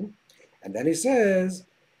of tefillin. And then he says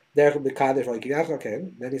derech b'kadesh like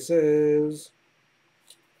okay. Then he says.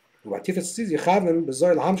 Kabbalah's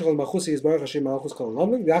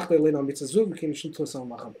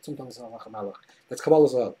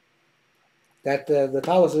oil. That the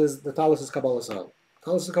talus is Kabbalah's oil.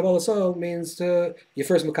 Kabbalah's oil means you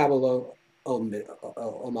first makabel ol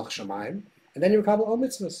shamayim, and then you makabel ol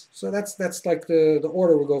mitzvahs. So that's like the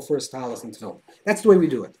order. We'll go first talus and tefillin. That's the way we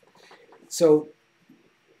do it. So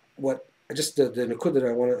what just the nakud that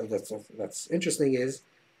I want that's interesting is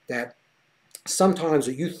that sometimes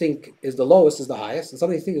what you think is the lowest is the highest, and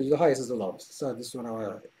something you think is the highest is the lowest. So this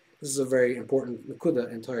is a very important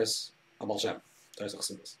nakuda in Torah's Baal Shem, Torah's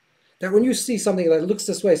Chassidus. That when you see something that looks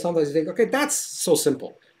this way, sometimes you think, okay, that's so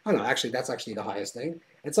simple. Oh no, actually, that's actually the highest thing.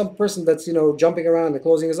 And some person that's jumping around and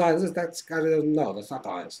closing his eyes, that's kind of no, that's not the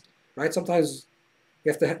highest, we have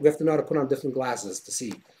to know how to put on different glasses to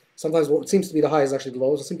see. Sometimes what seems to be the highest is actually the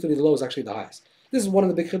lowest. What seems to be the lowest is actually the highest. This is one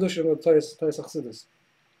of the big chidushim of Torah's Chassidus.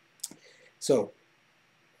 So,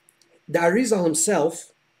 the AriZal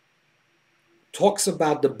himself talks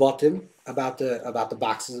about the bottom, about the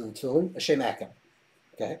boxes of the tefillin, Shem Eka.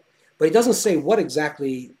 Okay, but he doesn't say what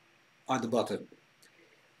exactly are the bottom.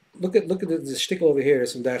 Look at the shtickle over here.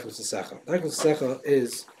 Is from Derech L'Tzesecha. Derech L'Tzesecha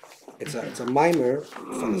is it's a mimer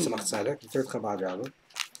from the Tzemach Tzedek, the third Chabad Rabbah,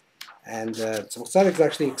 and Tzemach Tzedek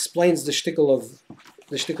actually explains the shtickle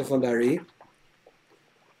from the Ari.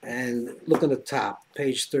 And look on the top,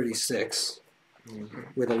 page 36,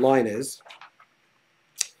 where the line is.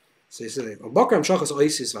 So you say,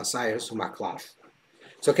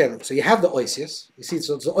 so okay, so you have the oisius. You see,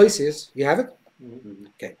 so it's the oisius. You have it? Mm-hmm.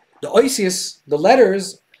 Okay. The oisius, the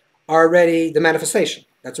letters are already the manifestation.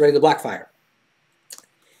 That's already the black fire.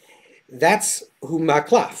 That's who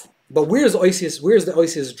maklaf. But where's the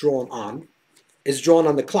oisius drawn on? It's drawn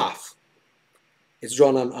on the klaf. It's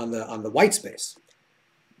drawn on the white space.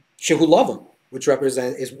 Shehu Lavam, which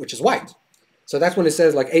is white. So that's when it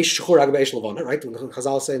says like Eish Shchur Agab Eish Levana, right? When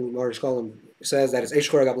Chazal says that it's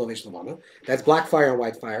Eish Shchur Agab Eish Levana. That's black fire and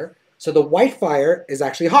white fire. So the white fire is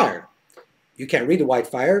actually higher. You can't read the white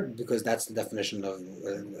fire because that's the definition of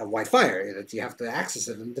white fire. You have to access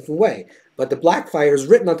it in a different way. But the black fire is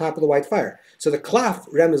written on top of the white fire. So the klaf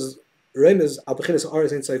remez al bechinas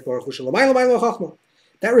aris ein tzayif baruch hu shelamayla mayla chachma.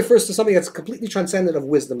 That refers to something that's completely transcendent of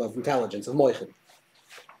wisdom, of intelligence, of moichin.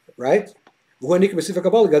 Right? This is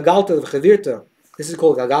called Galgata,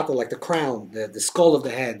 like the crown, the skull of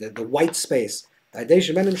the head, the white space. Through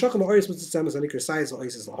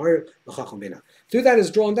that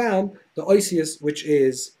is drawn down the oisius, which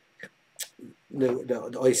is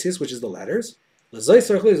the oisius, which is the letters.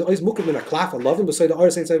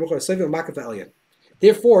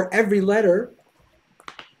 Therefore, every letter,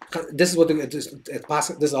 this is what this is Lach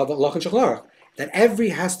and Shachlach, that every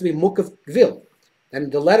has to be mukav gvil. And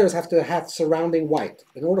the letters have to have surrounding white.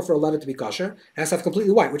 In order for a letter to be kosher, it has to have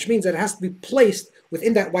completely white, which means that it has to be placed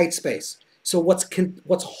within that white space. So what's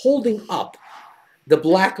holding up the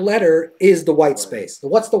black letter is the white space.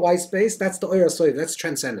 What's the white space? That's the Oyer Soiv. That's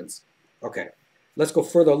transcendence. Okay, let's go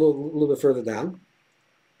further, a little bit further down.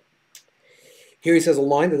 Here he says a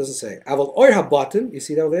line that doesn't say Aval Oyer HaBatim. You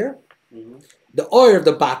see that over there? Mm-hmm. The Oyer of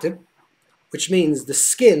the Batim, which means the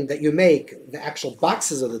skin that you make the actual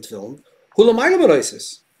boxes of the tefillin,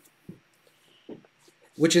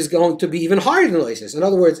 which is going to be even higher than oisius. In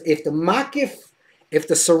other words, if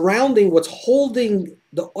the surrounding, what's holding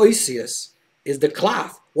the oisius is the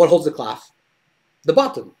klaf, what holds the klaf? The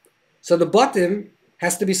bottom. So the bottom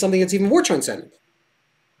has to be something that's even more transcendent.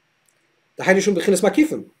 The hainishum bechinas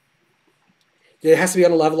makifim. It has to be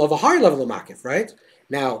on a level of a higher level of makif, right?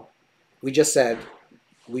 Now, we just said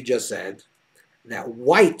that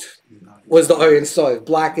white was the iron soil.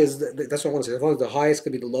 Black is that's what I want to say. As long as the highest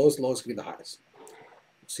could be the lowest could be the highest.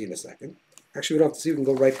 We'll see in a second. Actually, we don't have to see. We can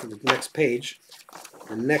go right to the next page,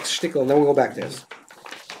 the next shtickle, and then we'll go back to this.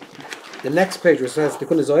 The next page where it says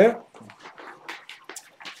Tikkun Zoya,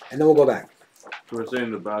 and then we'll go back. So we're saying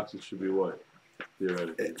the boxes should be white,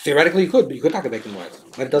 theoretically. Theoretically, you could not make them white,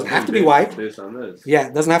 but it doesn't have to be white. Based on this. Yeah,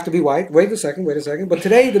 it doesn't have to be white. Wait a second. But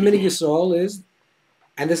today the minig Yisrael is.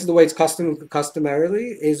 And this is the way it's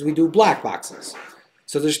customarily, is we do black boxes.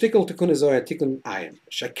 So the shtickle tikkun is tikkun ayin.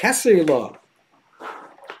 Shekesri law.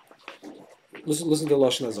 Listen to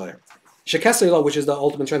Lashon Hazayah. Shekesri law, which is the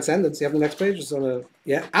ultimate transcendence. You have the next page? It's on a,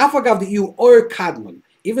 yeah. Afagav the you or kadmon,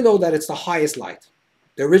 even though that it's the highest light,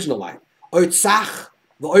 the original light. Or tzach,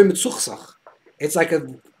 the or mitzuchsach. It's like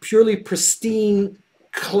a purely pristine,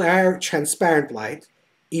 clear, transparent light.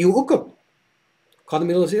 Iu ukum.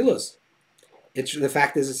 Kadamilos ilus. The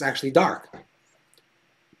fact is, it's actually dark.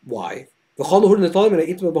 Why?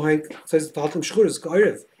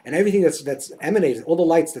 And everything that's emanated, all the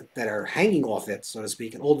lights that are hanging off it, so to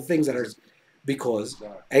speak, and all the things that are, because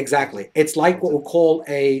exactly, it's like what we'll call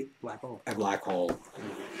a Black hole. black hole.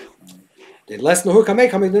 In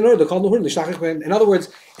other words,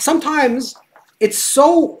 sometimes it's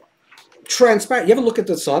so transparent. You ever look at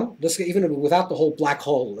the sun? Even without the whole black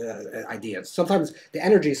hole idea. Sometimes the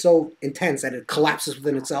energy is so intense that it collapses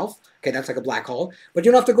within itself. Okay, that's like a black hole. But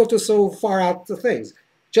you don't have to go to so far out the things.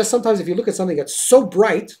 Just sometimes if you look at something that's so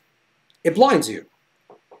bright, it blinds you.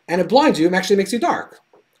 And it blinds you and actually makes you dark.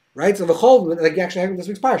 Right? So the whole, like you actually have in this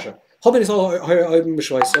week's Parsha. And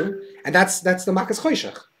that's the Makas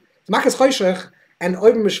Choshech. The Makas Choshech and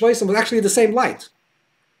Oibim Mishvoisim was actually the same light.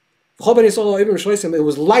 It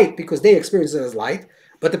was light because they experienced it as light,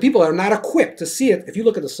 but the people are not equipped to see it. If you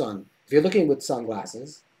look at the sun, if you're looking with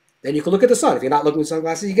sunglasses, then you can look at the sun. If you're not looking with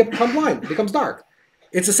sunglasses, you become blind. It becomes dark.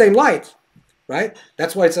 It's the same light, right?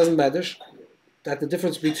 That's why it says in Medrash that the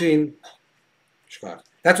difference between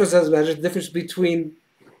that's what it says in Medrash, the difference between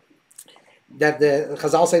that the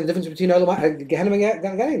Chazal say the difference between Gehenna and Gan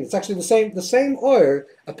Eden. It's actually the same. The same oil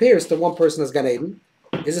appears to one person as Gan Eden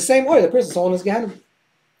is the same oil that appears to someone as Gehenna.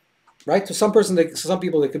 Right? To some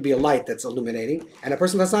people, it could be a light that's illuminating, and a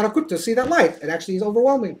person that's not equipped to see that light, it actually is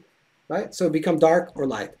overwhelming. Right? So it become dark or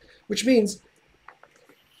light, which means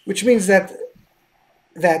that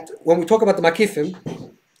when we talk about the makifim,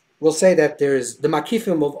 we'll say that there's the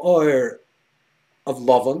makifim of or of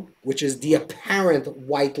Lavan, which is the apparent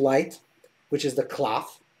white light, which is the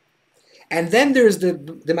klaf, and then there's the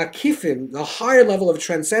makifim, the higher level of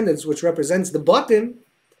transcendence, which represents the batim,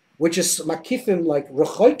 which is makifim, like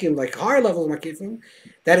rechoikim, like higher level of makifim,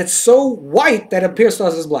 that it's so white that it appears to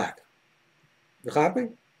us as black.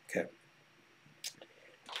 Okay.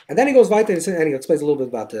 And then he goes weiter and he explains a little bit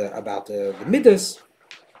about the midas,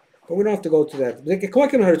 but we don't have to go to that. The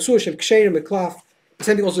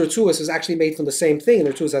same thing also, the rtzuas is actually made from the same thing, and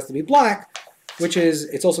the rtzuas has to be black, which is,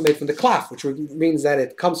 it's also made from the klaf, which means that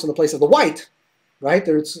it comes from the place of the white. Right?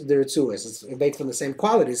 The rtzuas. It's made from the same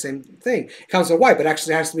quality, same thing. It comes from white, but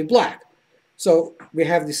actually it has to be black. So we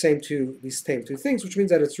have these same two things, which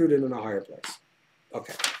means that it's rooted in a higher place.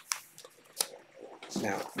 Okay.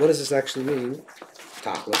 Now, what does this actually mean?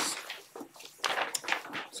 Tachlis.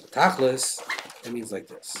 So tachlis, it means like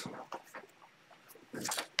this.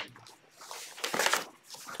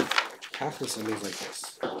 Tachlis, it means like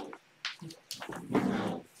this.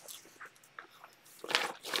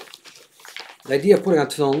 The idea of putting on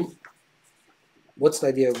tefillin, what's the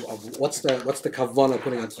idea of what's the kavanah of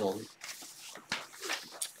putting on tefillin?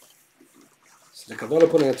 So the kavanah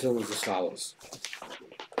of putting on tefillin is as follows.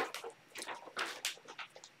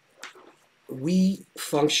 We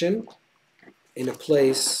function in a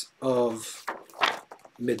place of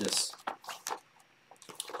midas,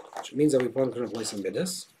 which means that we function in a place of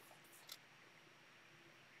midas.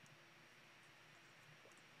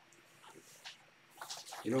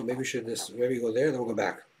 You know, maybe we should maybe go there, then we'll go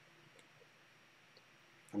back.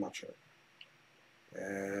 I'm not sure.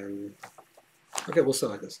 Okay, we'll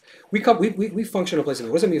start like this. We function in a place in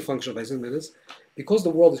the midas. What does it mean function in a place in the midas? Because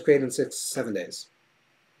the world is created in 7 days.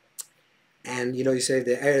 And you know, you say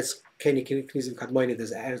the Eretz Knizim Kadmoini,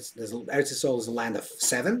 there's Eretz Yisrael is the land of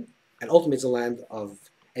 7, and ultimately it's the land of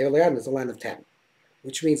AriZal is the land of 10.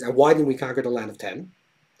 Which means, and why didn't we conquer the land of 10?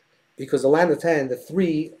 Because the land of 10, the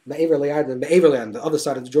 3, the other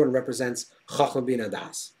side of the Jordan represents Chacham Bina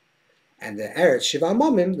Das. And the Eretz Shiva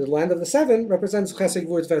Amamim, the land of the 7, represents Chesed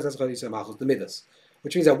Gvur Tveres Chesed Yisrael Malchus, the Midas.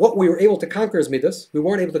 Which means that what we were able to conquer is Midas, we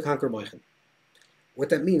weren't able to conquer Moichin. What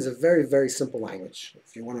that means, a very, very simple language.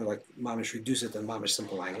 If you want to like mamish reduce it to mamish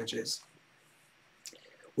simple language, is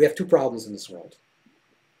we have 2 problems in this world.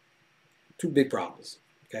 2 big problems.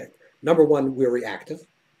 Okay. Number 1, we're reactive.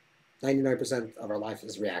 99% of our life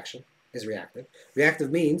is reactive. Reactive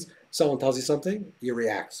means someone tells you something, you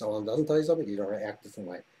react. Someone doesn't tell you something, you don't react the same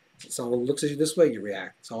way. Someone looks at you this way, you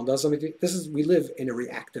react. Someone does something. We live in a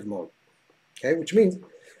reactive mode. Okay, which means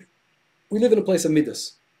we live in a place of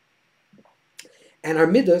midas. And our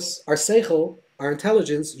midas, our seichel, our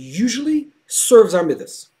intelligence usually serves our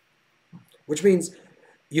midas. Which means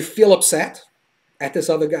you feel upset at this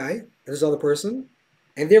other guy, this other person,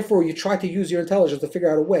 and therefore you try to use your intelligence to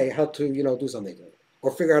figure out a way how to, do something to it,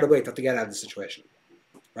 or figure out a way to get out of the situation,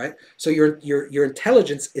 right? So your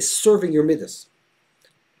intelligence is serving your midas.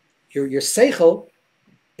 Your seichel,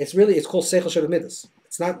 it's called seichel shel midas.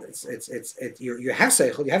 It's not. You have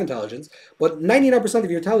seichel, you have intelligence, but 99%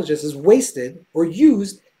 of your intelligence is wasted or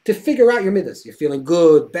used to figure out your midas. You're feeling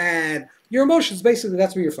good, bad. Your emotions, basically,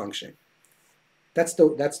 that's where you're functioning. That's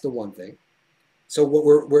the one thing. So what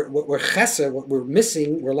we're chesed, what we're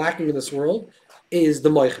missing, we're lacking in this world, is the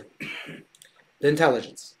moichin, the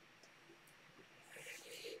intelligence.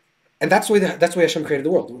 And that's the way Hashem created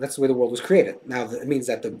the world. That's the way the world was created. Now it means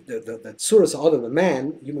that the tzuras adam, the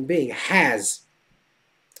man, human being, has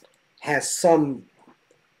some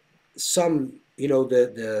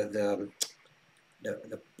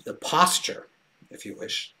the posture, if you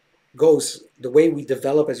wish, goes the way we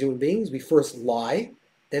develop as human beings. We first lie,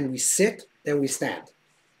 then we sit, then we stand.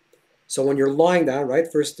 So when you're lying down,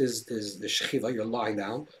 right, first is the shechiva, you're lying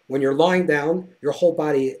down. When you're lying down, your whole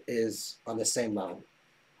body is on the same level.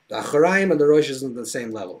 The acharayim and the rosh is on the same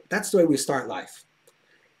level. That's the way we start life.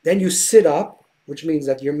 Then you sit up, which means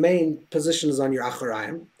that your main position is on your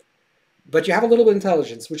acharayim, but you have a little bit of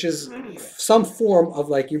intelligence, which is some form of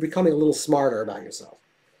like you're becoming a little smarter about yourself.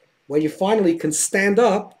 When you finally can stand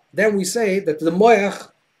up, then we say that the moyach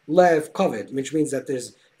lev kavod, which means that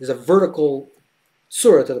there's a vertical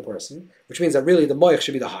surah to the person, which means that really the moyach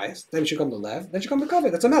should be the highest, then should come the lev, then should come the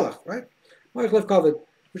kavod. That's a melech, right? Moyach lev kavod,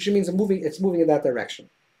 which means it's moving in that direction.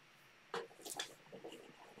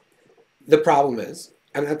 The problem is,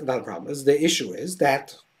 and not the problem is, the issue is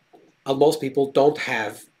that most people don't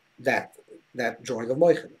have that drawing of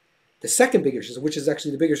moichin. The second big issue, which is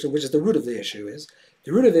actually the big issue, which is the root of the issue, is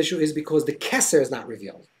because the keser is not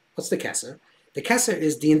revealed. What's the keser? The keser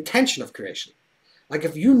is the intention of creation. Like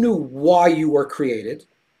if you knew why you were created,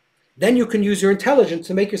 then you can use your intelligence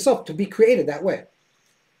to make yourself to be created that way.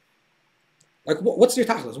 Like what's your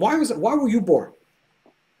tachlis? Why were you born?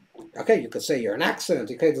 Okay, you could say you're an accident.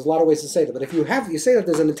 Okay, there's a lot of ways to say that. But if you say that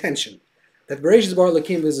there's an intention, that Bereshit Bar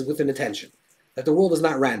Lakim is with an intention, that the world is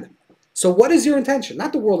not random. So what is your intention?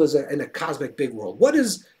 Not the world is in a cosmic big world. What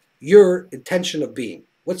is your intention of being?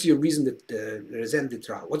 What's your reason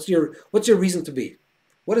to What's your reason to be?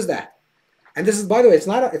 What is that? And this is, by the way, it's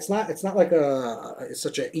not like it's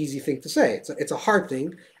such an easy thing to say. It's a hard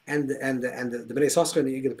thing. And the Bnei Yissaschar,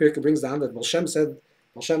 the Pirkei brings down that Shem said,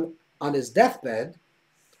 Shem on his deathbed,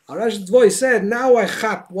 AriZal's voice said, now I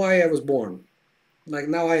chap why I was born. Like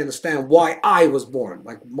now I understand why I was born.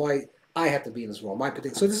 Like why I had to be in this world.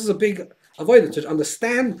 So this is a big avoidance to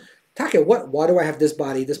understand. Why do I have this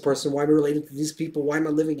body, this person? Why am I related to these people? Why am I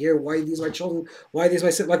living here? Why are these my children? Why are these my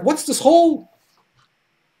siblings? Like what's this whole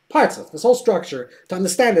parts of this whole structure to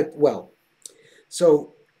understand it well?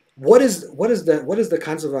 So what is the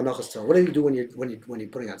concept of anachas tefillin? What do you do when you're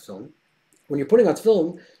putting out film? When you're putting out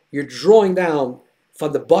film, you're drawing down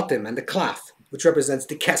from the bottom and the cloth, which represents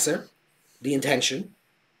the keser, the intention,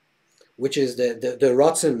 which is the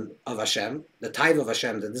ratzon of Hashem, the taiv of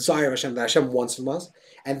Hashem, the desire of Hashem that Hashem wants from us,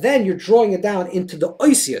 and then you're drawing it down into the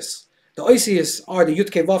oisius. The oisius are the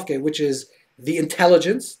yutke vavke, which is the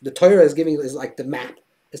intelligence. The Torah is like the map,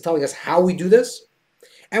 is telling us how we do this.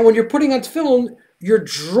 And when you're putting on tefillin, you're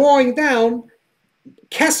drawing down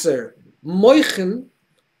keser, moichin,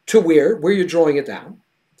 to where you're drawing it down.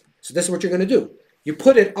 So this is what you're going to do. You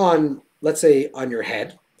put it on, let's say, on your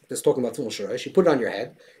head. This is talking about tefillin shorosh. You put it on your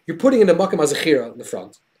head. You're putting in the makam hazechira in the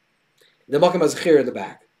front, the makam hazechira in the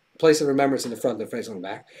back, place of remembrance in the front, the face on the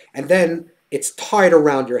back, and then it's tied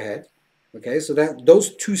around your head. Okay, so that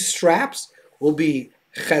those two straps will be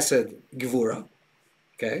chesed gevura.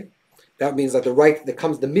 Okay, that means that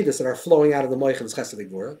comes the midas that are flowing out of the moichin is chesed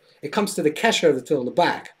gevura. It comes to the kesher of the tefillin in the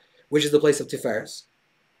back, which is the place of tiferes,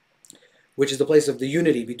 which is the place of the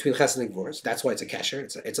unity between chesed and gvura. That's why it's a kesher.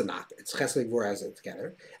 It's a knot. It's chesed and gvura as it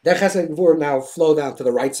together. Then chesed and gvura now flow down to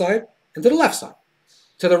the right side and to the left side.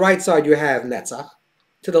 To the right side you have netzach.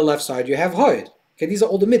 To the left side you have hoid. Okay, these are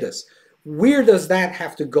all the midas. Where does that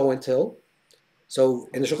have to go until? So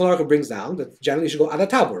in the Shulchan Aruch it brings down that generally you should go ad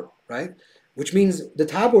tabur, right? Which means the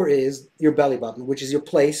tabur is your belly button, which is your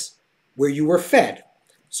place where you were fed.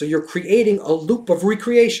 So you're creating a loop of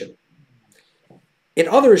recreation. In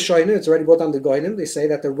other Rishonim, it's already brought down the Goyim, they say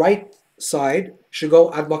that the right side should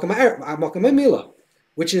go ad makam mila,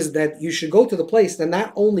 which is that you should go to the place that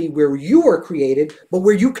not only where you are created, but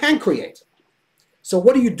where you can create. So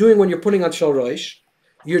what are you doing when you're putting on Shal Rosh?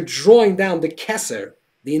 You're drawing down the keser,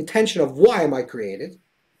 the intention of why am I created,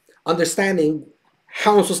 understanding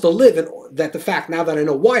how I'm supposed to live, and that the fact now that I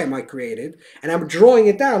know why am I created, and I'm drawing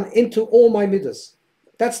it down into all my midas.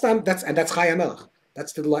 That's Chai Melech.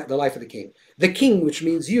 That's the life of the king. The king, which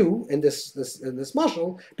means you in this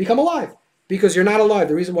mashal, become alive. Because you're not alive.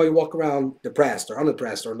 The reason why you walk around depressed or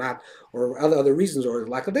undepressed or not, or other reasons, or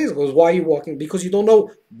lack of days, is why are you walking? Because you don't know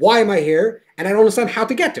why am I here, and I don't understand how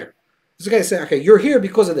to get there. This guy say, okay, you're here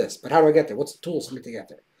because of this, but how do I get there? What's the tools for me to get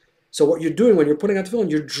there? So what you're doing when you're putting on tefillin,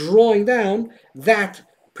 you're drawing down that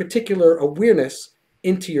particular awareness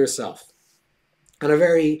into yourself on a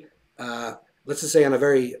very let's just say on a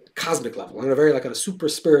very cosmic level, on a very like on a super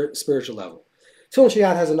spiritual level. Tefillin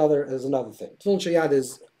Shayad has another thing. Tefillin Shayad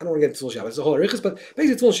is, I don't want to get into Tefillin Shayad, it's a whole arichas, but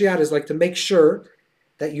basically Tefillin Shayad is like to make sure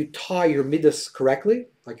that you tie your midas correctly,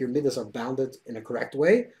 like your midas are bounded in a correct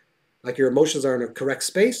way, like your emotions are in a correct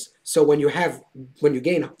space. So when you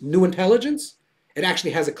gain new intelligence, it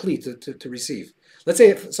actually has a kli to receive. Let's say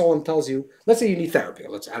if someone tells you, let's say you need therapy, I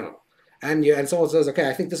don't know, and someone says, okay,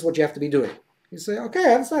 I think this is what you have to be doing. You say, okay,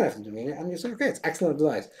 I understand I have to do it. And you say, okay, it's excellent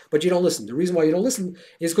advice. But you don't listen. The reason why you don't listen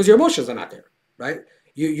is because your emotions are not there, right?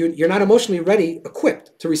 You're not emotionally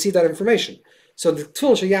equipped to receive that information. So the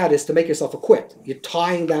Tefillin Shayad is to make yourself equipped. You're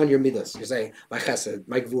tying down your midas. You're saying, my chesed,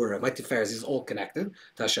 my gvura, my tiferes is all connected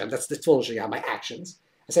to Hashem. That's the Tefillin Shayad, my actions.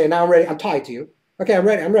 I say, now I'm ready. I'm tied to you. Okay, I'm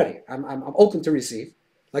ready. I'm open to receive.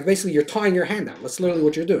 Like basically, you're tying your hand down. That's literally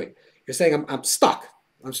what you're doing. You're saying, I'm stuck.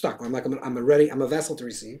 I'm stuck. I'm a vessel to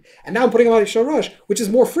receive. And now I'm putting on a shorosh, which is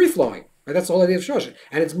more free-flowing. Right? That's the whole idea of shorosh.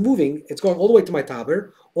 And it's moving. It's going all the way to my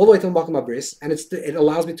taber, all the way to the makom abris, and it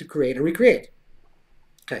allows me to create and recreate.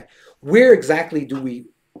 Okay. What exactly do we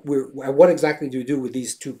do with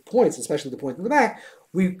these 2 points, especially the point in the back?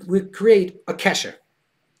 We create a kesher,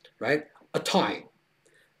 right? A tying.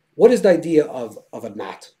 What is the idea of a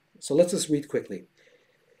knot? So let's just read quickly.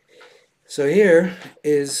 So here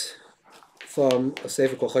is from a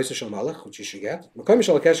sefer called Chayser Shal Malach, which you should get. That's the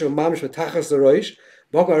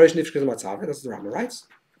Rambam writes.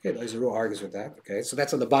 Okay, the AriZal argues with that. Okay, so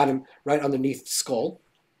that's on the bottom, right underneath skull.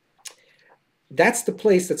 That's the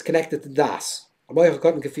place that's connected to das. Now,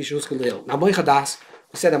 Moicha das,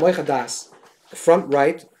 we said Moicha das, the front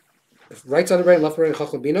right side of the brain, left brain,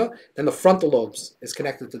 then the frontal lobes is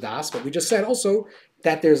connected to das. But we just said also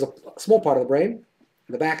that there's a small part of the brain,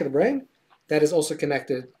 in the back of the brain, that is also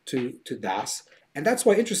connected to das. And that's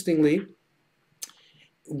why, interestingly,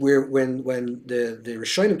 when the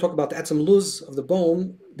Rishonim talk about the etzem luz of the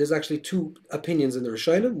bone, there's actually 2 opinions in the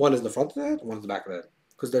Rishonim. One is in the front of the head, one is the back of the head,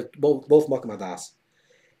 because they're both makom das.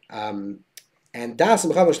 And das,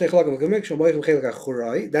 that's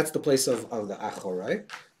the place of the achorai,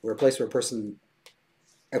 where a place where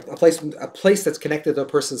a place that's connected to a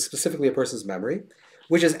person, specifically a person's memory,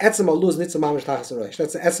 which is etzem luz nitzam mamish tachas harosh.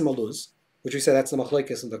 That's the etzem luz, which we said that's the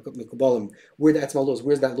machlokes and the Kabbalim. Where the etzem luz,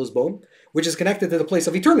 where's that luz bone? Which is connected to the place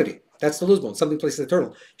of eternity. That's the luz bone, something place is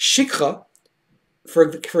eternal. Shikha,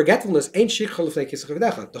 forgetfulness ain't shikha l'fnei kisach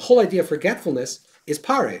v'decha. The whole idea of forgetfulness is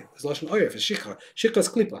pare, is lashon oyev, is shikha. Shikha is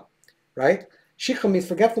klipa, right? Shikha means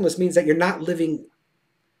forgetfulness means that you're not living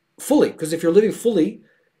fully, because if you're living fully,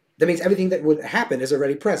 that means everything that would happen is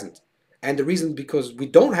already present. And the reason because we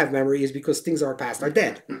don't have memory is because things of our past are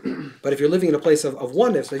dead. But if you're living in a place of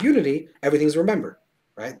oneness, of unity, everything's remembered,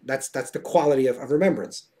 right? That's the quality of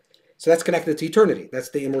remembrance. So that's connected to eternity.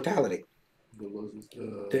 That's the immortality.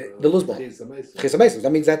 The luz bone.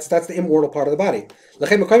 That means that's the immortal part of the body.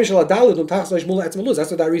 That's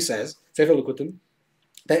what Dari says,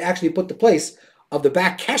 they actually put the place of the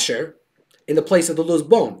back kesher in the place of the luz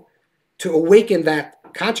bone to awaken that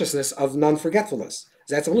consciousness of non-forgetfulness.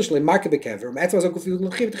 That's the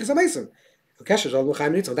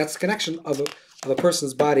connection of a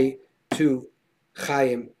person's body to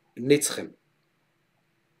Chaim Nitzchim.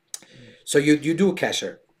 So you do a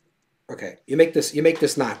kesher. Okay, you make this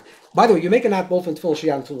knot. By the way, you make a knot both in Tefillin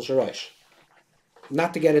Shayad and Tefillin Shorosh.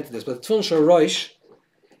 Not to get into this, but Tefillin Shorosh,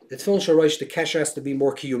 the kesher has to be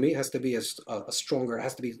more kiyumi, has to be a stronger,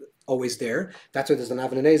 has to be always there. That's why there's an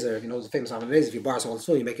Avanezer, the famous Avanezer. If you borrow someone's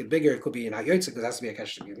tefillin, you make it bigger. It could be in Hayotzik, because it has to be a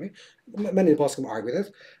kesher kiyumi. Many of the poskim argue with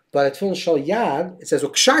it. But at Tefillin Shal Yad, it says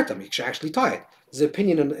ukshartam, you should actually tie it. There's an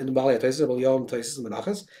opinion in the Baal Yom Toises and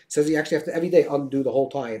Menachas says you actually have to every day undo the whole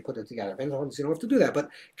tie and put it together. You don't have to do that, but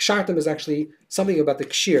kshartam is actually something about the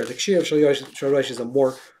kshir. The kshir of Shalosh is a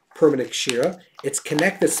more permanent kshira. It's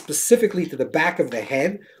connected specifically to the back of the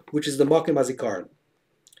head, which is the makom hazikaron.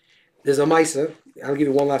 There's a maisa. I'll give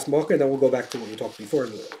you one last marker, and then we'll go back to what we talked before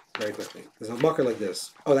very quickly. There's a marker like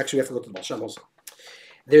this. Oh, actually, we have to go to the Baal Shem also.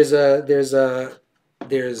 There's a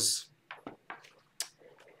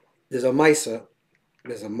maisa.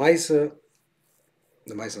 There's a maisa.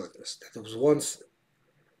 The maisa like this. There was once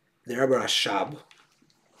the Rebbe Rashab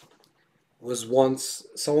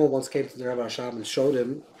someone once came to the Rebbe Rashab and showed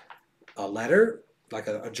him a letter, like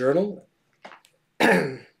a journal,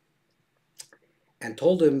 and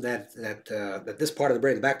told him that this part of the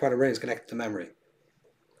brain, the back part of the brain, is connected to memory.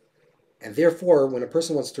 And therefore, when a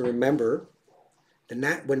person wants to remember, how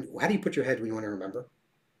do you put your head when you want to remember?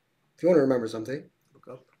 If you want to remember something,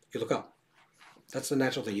 you look up. That's the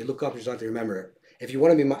natural thing. You look up, you start to remember it. If you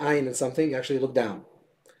want to be ma'ayin in something, you actually look down.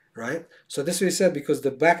 Right? So this is what he said, because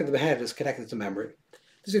the back of the head is connected to memory.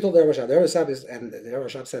 This he told the Rav Shab. The Rav Shab is, and the Rav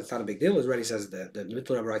Shab said it's not a big deal. It already says the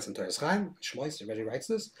Mitzvah Rebbe writes in Torah Chaim, Shmois, he already writes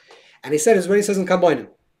this. And he said it already says in Kadmonim.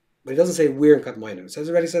 But he doesn't say where in Kadmonim. It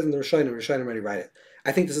already says in the Rishonim already write it.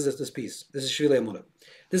 I think this is this piece. This is Shvilei Amunah.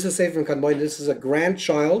 This is a sefer from Kadmonim. This is a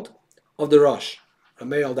grandchild of the Rosh,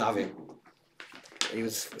 Meir Davin. He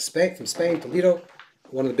was from Spain, Toledo,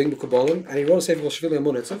 one of the big Kabbalim, and he wrote a sefer called Shvilei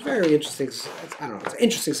Amunah. It's a very interesting, it's an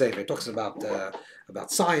interesting sefer. It talks about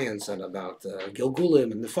science and about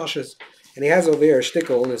Gilgulim and Nefashis. And he has over here a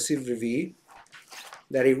shtickle in the Siv Revi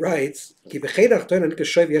that he writes, okay,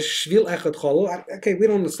 we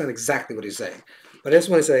don't understand exactly what he's saying. But I just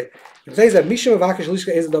want to say, he says that Mishim Avakish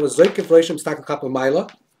Lishka is that was Zoyke Froishim Stakan Kappa Maila,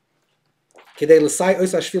 Kedei Lasai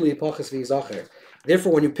Oisa Shvili Pachas Vizacher.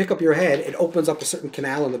 Therefore, when you pick up your head, it opens up a certain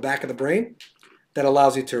canal in the back of the brain that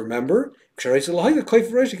allows you to remember. When you want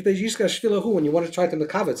to try to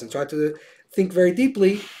mekavitz and try to think very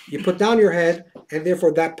deeply, you put down your head, and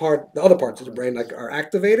therefore that part, the other parts of the brain, are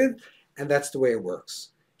activated, and that's the way it works.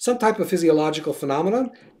 Some type of physiological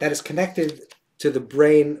phenomenon that is connected to the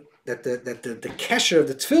brain, that the kesher of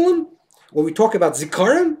the tefillin, when we talk about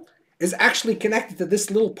zikaron, is actually connected to this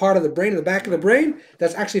little part of the brain, in the back of the brain,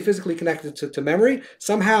 that's actually physically connected to memory.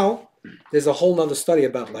 Somehow, there's a whole nother study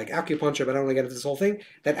about like acupuncture, but I don't want to get into this whole thing,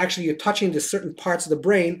 that actually you're touching the certain parts of the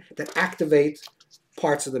brain that activate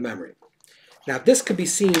parts of the memory. Now, this could be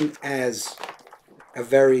seen as a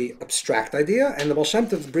very abstract idea, and the Baal Shem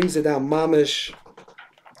Tov brings it down mamish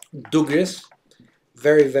dugris,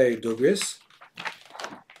 very, very dugris.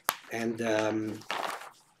 And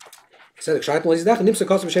he said, the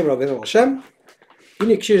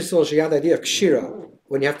idea of kshira,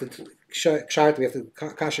 when you have to ksharet, we have to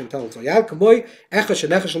kash and tell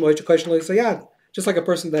just like a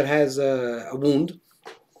person that has a wound.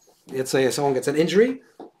 Let's say someone gets an injury,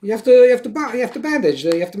 you have to bandage,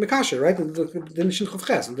 you have to mekasher, right?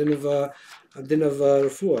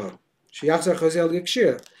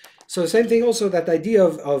 So the same thing also, that idea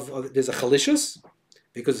of there's a chalishus,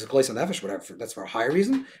 because it's a on nefesh, whatever, that's for a higher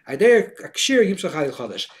reason. The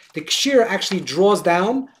kshir actually draws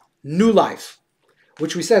down new life,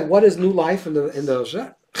 which we said, what is new life in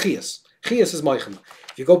the chiyas? Chiyas is moichem.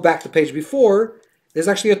 If you go back to the page before, there's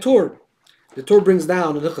actually a Tur. The Tur brings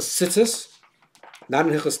down in Hilchos Tzitzis, not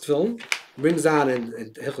in Hilchos Tefillin, brings down in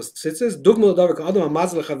Hilchos Tzitzis.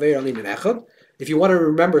 If you want to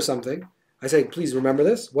remember something, I say, please remember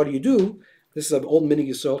this. What do? This is an old minig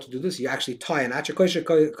yisrael to do this. You actually tie a knot. You tie up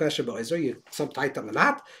a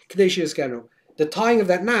knot. The tying of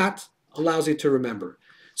that knot allows you to remember.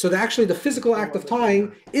 So the physical act of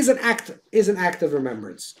tying is an act of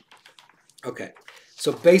remembrance. Okay.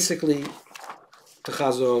 So basically, to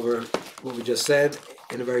chazor over what we just said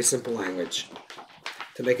in a very simple language,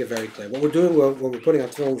 to make it very clear. What we're doing when we're putting on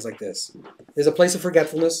tefillin is like this. There's a place of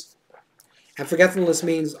forgetfulness. And forgetfulness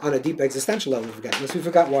means on a deep existential level of forgetfulness. We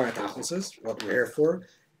forgot what our tachlis is, what we're here for,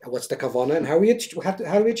 and what's the kavanah, and how do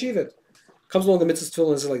we achieve it. Comes along the mitzvah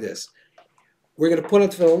tefillin, is like this. We're going to put on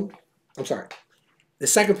tefillin. The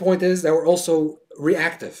second point is that we're also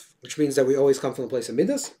reactive, which means that we always come from the place of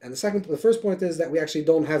midas. And the first point is that we actually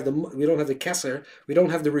don't have the keser, we don't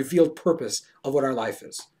have the revealed purpose of what our life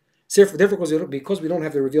is. Therefore, because we don't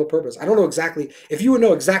have the revealed purpose, I don't know exactly. If you would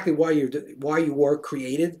know exactly why you were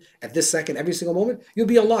created at this second, every single moment, you'd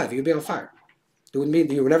be alive. You'd be on fire. It would mean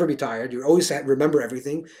that you would never be tired. You always remember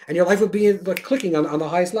everything, and your life would be like clicking on the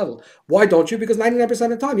highest level. Why don't you? Because 99% of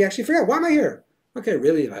the time you actually forget. Why am I here? Okay,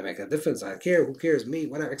 really, if I make a difference, I care. Who cares? Me,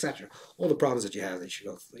 whatever, etc. All the problems that you have that you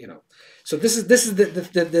go, So this is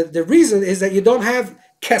the reason is that you don't have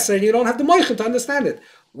keser and you don't have the moichin to understand it.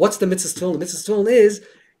 What's the mitzvah tefillin? The mitzvah tefillin is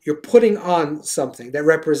you're putting on something that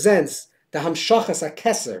represents the hamshachas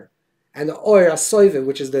hakeser and the oir hasoive,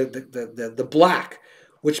 which is the black,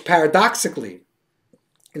 which paradoxically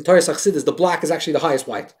in Torah Chassidus, the black is actually the highest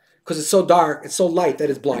white. Because it's so dark, it's so light that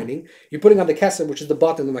it's blinding. You're putting on the keser, which is the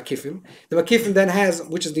bottom, the makifim. The makifim then has,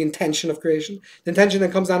 which is the intention of creation. The intention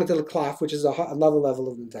then comes down into the klaf, which is another level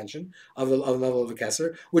of intention, of the level of the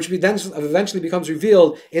keser, which then eventually becomes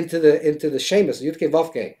revealed into the shemus, Yudke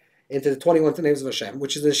Vavke, into the 21 names of Hashem,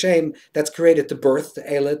 which is the Shem that's created to birth, to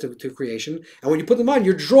Eila, to creation. And when you put them on,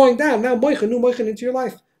 you're drawing down now new moichin into your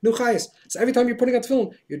life, new chayes. So every time you're putting on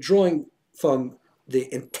tefillin, you're drawing from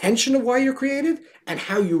the intention of why you're created and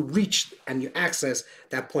how you reach and you access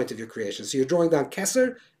that point of your creation. So you're drawing down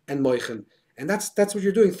keser and moichin. And that's what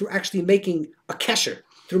you're doing through actually making a kesher,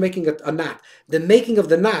 through making a knot. The making of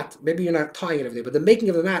the knot, maybe you're not tying it every day, but the making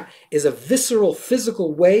of the knot is a visceral,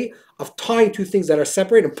 physical way of tying two things that are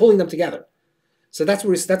separate and pulling them together. So that's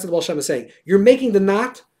what the Baal Shem is saying. You're making the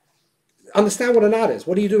knot understand what a knot is.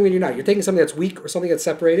 What are you doing when you're not? You're taking something that's weak or something that's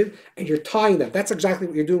separated, and you're tying them. That's exactly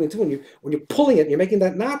what you're doing too. When you're pulling it, and you're making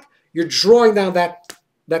that knot. You're drawing down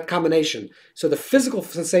that combination. So the physical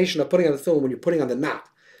sensation of putting on the film when you're putting on the knot,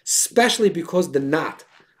 especially because the knot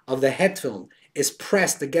of the head film is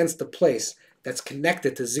pressed against the place that's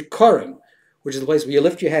connected to zikaron, which is the place where you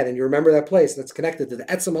lift your head and you remember that place that's connected to the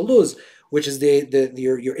etzem aluz, which is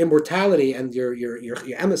your immortality and your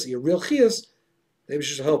emes, your real chiyas. Maybe it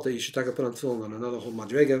should help that you should take a put on film on another whole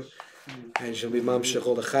madrega, and you should be mamshech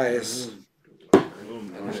all the chayas.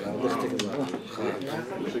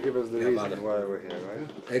 Should give us the reason why we're here, right?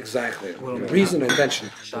 Exactly. Reason and invention.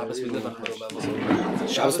 Shabbos we live on other levels.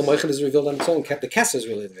 Shabbos the Moichin is revealed on its own. The Kess is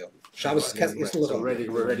really revealed. Shabbos is Kess. So we're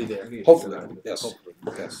already there. Hopefully, yes.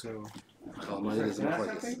 Yes. Chalamoid is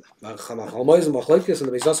important. Chalamoid is a machlokes, and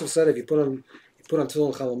the Beis Yosef said if you put on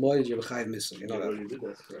tefillin chalamoid, you're b'chayiv misa. You know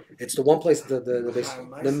that. It's the one place that the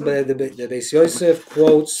Beis Yosef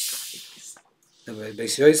quotes. The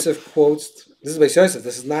Beis Yosef quotes. This is Beis Yosef.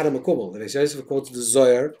 This is not a makubal. The Beis Yosef quotes the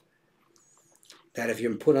Zohar that if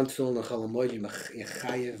you put on tefillin and chalamoid, you're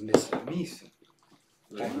chayiv misa.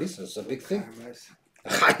 Chayiv misa is a big thing.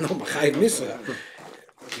 Chayiv misa.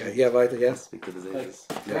 Okay, yeah, weiter, yes. Speak to the Zayas.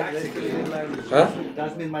 Huh?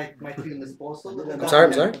 Does mean my feeling is possible. I'm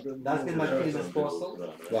sorry. Does mean my feeling is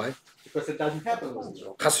possible Why? because it doesn't happen.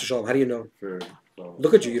 Chas v'shalom. How do you know? For,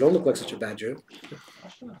 Look at you. You don't look like such a bad Jew.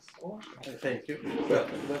 Thank you.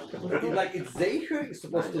 But like it's Zeicher is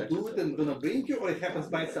supposed to do it and gonna bring you, or it happens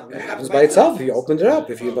by itself. It happens by itself. If you opened it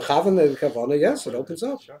up. If you bechaven the kavana, yes, it opens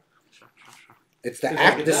up. It's the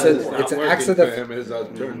act. It's an accident. him is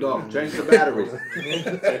turned off. Change the batteries.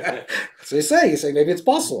 So you say maybe it's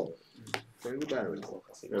possible. Change the batteries.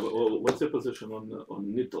 What's your position on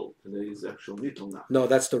nittel? Today's actual nittel now. No,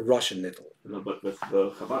 that's the Russian nittel. No, but with the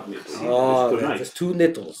Chabad nittel. Oh, It's there's two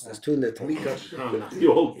nittles. There's two nittles.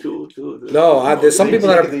 You hold two. No, there's some people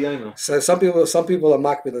that are. So some people are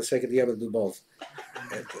makbid and say the Yemen do both.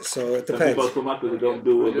 So it Some depends. people come up, they don't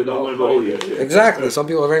learn the whole year. Exactly. Some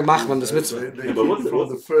people are very machman this mitzvah. But what's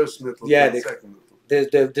the first nittle? Yeah, the they- second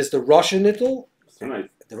nittle. There's the Russian nittel. tonight?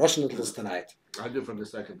 The Russian nittel is tonight. I do from the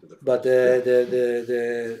second to the first. But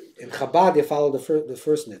the in Chabad they follow the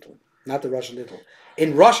first nittel, not the Russian nittel.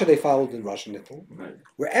 In Russia they follow the Russian nittel. Right.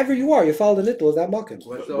 Wherever you are, you follow the nittel of that makom.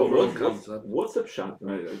 What's the But overall concept? what's the pshat?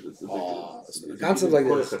 Right? The concept like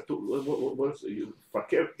this. What's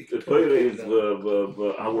verkehrt? Torah is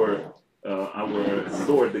our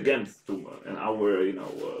sword against tumor and our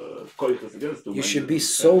koiches against tumor. You should be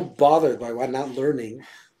so bothered by what not learning.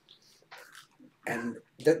 And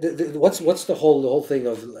what's the whole thing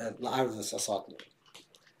of la'arvus asatnu?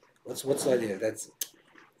 What's the idea? That's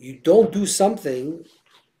you don't do something,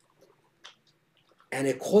 and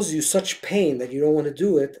it causes you such pain that you don't want to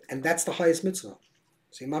do it, and that's the highest mitzvah.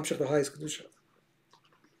 So you mamshech the highest kedusha.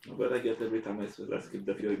 But I get every time I skip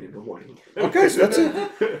the feeling in the morning. Okay, so that's it.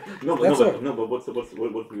 But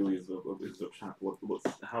what really is the pshat?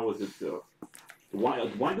 How is it?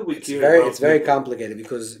 Why do we care? It's very complicated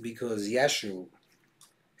because Yeshu.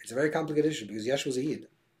 It's a very complicated issue because Yeshu is a Yid.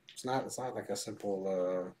 It's not like a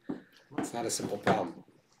simple. It's not a simple problem.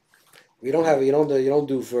 We don't have you don't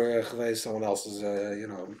do for someone else's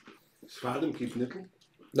Sfadim keep nittle?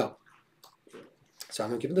 No. So I'm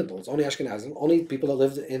gonna keep it nittel. It's only Ashkenazim. Only people that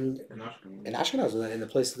lived in Ashkenaz in the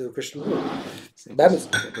place that the Christians lived. Same Babins.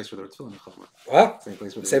 place where there were tefillin. What? Same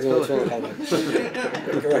place where Same there were with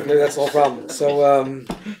tefillin. Correct. Maybe that's the whole problem. So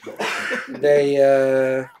they,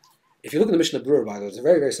 if you look at the Mishnah Brewer, by the way, it's a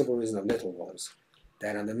very very simple reason of nittel was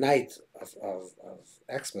that on the night of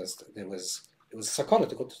Xmas it was sakana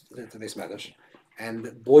to go to this Medrash,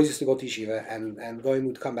 and boys used to go to yeshiva, and goyim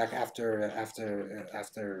would come back after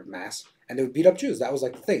mass, and they would beat up Jews. That was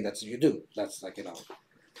like the thing. That's what you do. That's like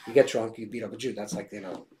you get drunk, you beat up a Jew. That's like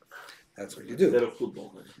that's what you do. Instead of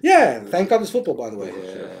football. Yeah, thank God there's football, by the way.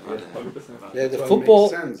 100%. The Well, it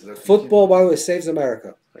football, makes sense that football, by the way, saves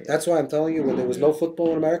America. That's why I'm telling you, when there was no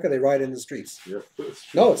football in America, they riot in the streets.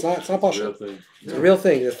 No, it's not. It's not partial. It's a real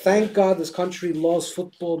thing. Thank God this country loves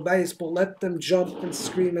football, baseball. Let them jump and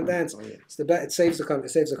scream and dance. It saves the country.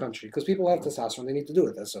 It saves the country because people have testosterone. They need to do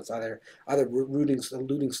it. So it's either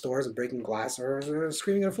looting stores and breaking glass or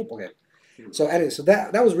screaming at a football game. So anyway, so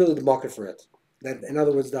that was really the market for it. That, in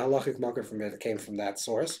other words, the halachic market from it came from that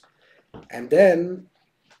source, and then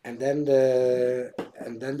there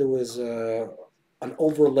was an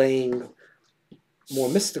overlaying, more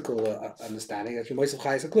mystical understanding that you Moshe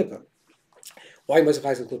Chayes a Klippa. Why Moshe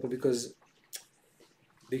Chayes a Klippa?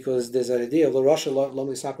 Because there's an idea of the Russia lo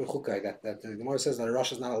misaper chukai that the Gemara says that a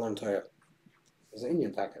Russia is not a learned Torah. There's an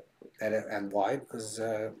Indian tacket. And why? Because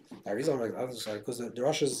AriZal, like others, because the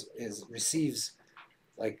Rosh receives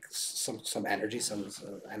like some energy,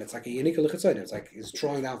 and it's like a unique lichitzayin. It's like he's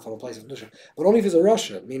drawing down from a place of kedusha, but only if he's a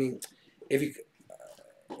Russia. Meaning, if you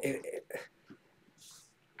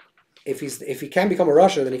if he can become a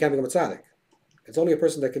Russia, then he can't become a tzaddik. It's only a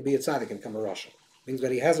person that can be a tzaddik and become a Russia. Means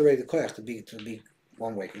that he has already the koyach to be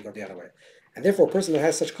one way, can go the other way, and therefore a person that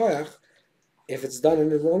has such koyach, if it's done in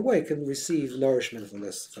the wrong way, can receive nourishment from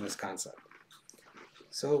this concept.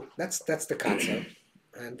 So that's the concept,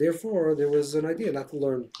 and therefore there was an idea not to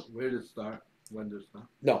learn. Where did it start? When did it start?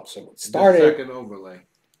 No, so it The started second overlay.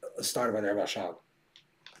 started by the Rav Shal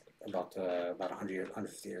about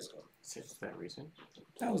 150 years ago. Since that reason.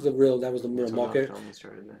 That was the real market. Only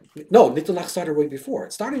started then. No, Nittelach started way before.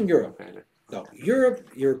 It started in Europe. Okay. No,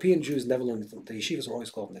 European Jews never learned Nittelach. The yeshivas were always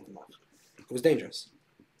called Nittelach. It was dangerous.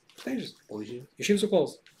 It's dangerous. Yeshivas were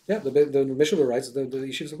closed. Yeah, the Mishnah writes the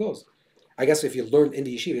yeshivas were closed. I guess if you learned in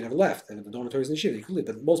the yeshiva, you never left. And the dormitories in the yeshiva, you could leave.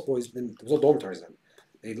 But most boys didn't. There was no dormitories then.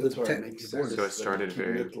 They lived So it started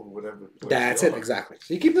very. That's it, exactly.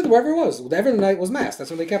 So you keep it wherever it was. Every night was mass.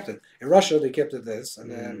 That's when they kept it. In Russia, they kept it this,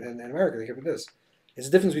 and then in America, they kept it this. It's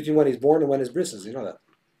the difference between when he's born and when his bris is. You know that.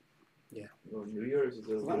 Well, New Year's is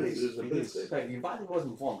a birthday. Yvonne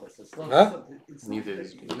wasn't born. Huh? Neither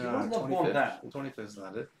is. He was not born then. The 25th is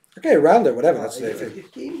not it. Okay, around there, whatever. That's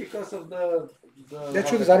It came because of the The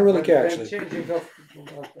truth is, I don't really care, when actually. changing of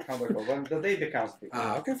how do I call, when the day becomes big.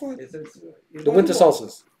 okay, fine. It The winter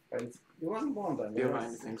solstice. He wasn't born then. Yeah,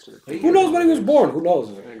 right, thanks to the. Who knows when he was born? Who knows?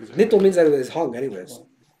 Exactly. Nittel means that it is hung, anyways.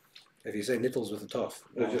 If you say Nittel's with the tough.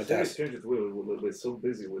 It's just very strange that we're so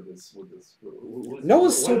busy with this. No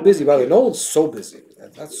one's so busy, by the way. No one's so busy.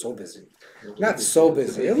 That's so busy. Not so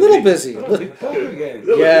busy. A little busy.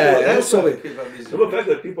 Yeah, that's so busy. The fact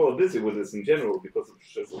that people are busy with this in general because of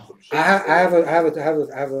I have an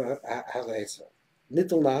answer.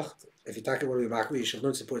 Nittel Nacht, if you talk about Rebbe, you should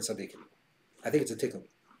learn support tzaddikim. I think it's a tikkun.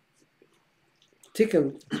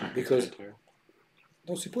 Tikkun, because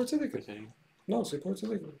no support tzaddikim. No support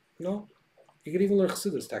tzaddikim. No, you can even learn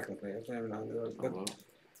chassidus technically.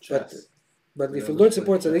 But if you learn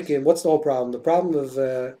support tzaddikim, what's the whole problem? The problem of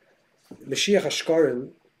Mashiach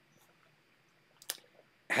Hashkarim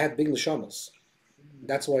had big neshamas.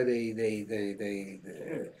 That's why they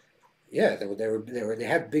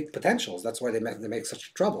had big potentials. That's why they make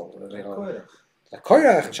such trouble. Like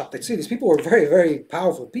Korach and Shabtai, these people were very, very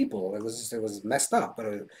powerful people. It was messed up, but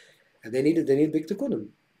and they need big tikkunim.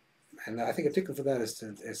 And I think a tikkun for that is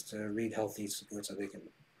to read healthy support so they can.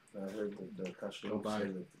 I heard the Kasha said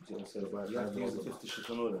that Jim said about that. He was the 50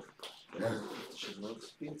 Shekhanot.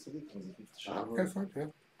 Okay, fine,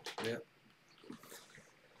 yeah.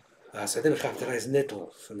 So I didn't have to raise Nittel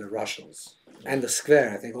from the Russians. And the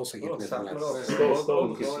square, I think, also get Nittel.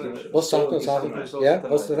 What's Stolen? Yeah,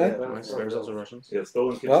 what's the name? There's also Russians. Yeah,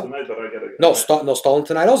 stolen kids What? tonight, but I gotta. No, Stolen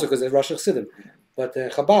tonight also because they're Russian Chassidim. But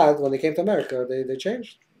Chabad, when they came to America, they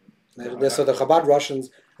changed. So the Chabad Russians,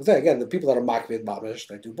 again, the people that are Makvid Mamish,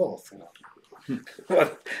 they do both. You know.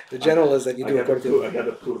 But the general is that you do according to. I got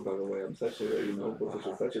a tour, by the way. I'm such a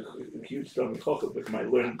huge strong chocolate, but my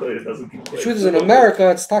learned player doesn't. The truth is, in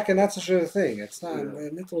America, it's stuck in not such a thing. It's not.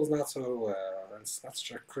 Nittel is not so. It's not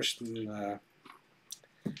such a Christian.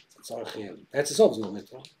 It's Archean. It's always no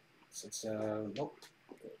Nittel. It's no.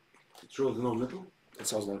 It's no Nittel?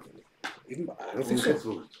 It's always no. Even I don't think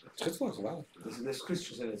so. It's well. There's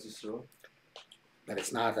Christians in it, Israel. But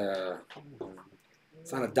it's not a.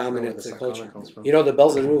 It's not a dominant culture. From. You know, the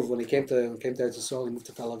Belzer move when he came to Eretz Yisrael, he moved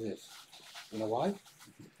to Tel Aviv. You know why? It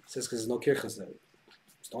says because there's no kirchas there.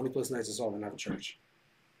 It's the only place in Eretz Yisrael that have a church.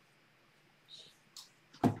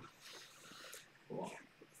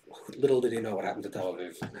 Little did he know what happened to Tel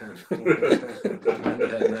Aviv.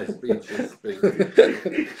 Nice beach.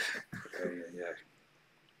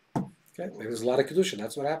 Okay, there was a lot of kedusha.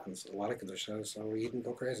 That's what happens. A lot of kedusha. So we didn't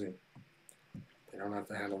go crazy. They don't have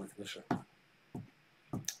to handle the kedusha.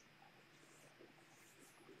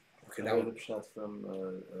 Okay, I now read a shot from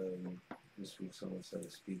this week. Someone said a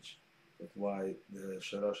speech that why the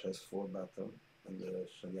Sharash has 4 bottom and the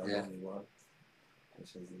Shayam Yeah. only 1. He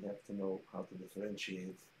says you have to know how to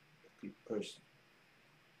differentiate the person.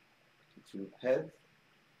 To head,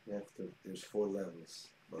 there's 4 levels.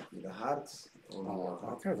 But with the hearts, only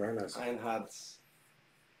one. okay, very nice. Ein hearts.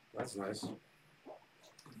 That's nice.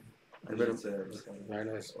 I read Very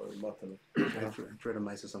nice. Or mutton. I read a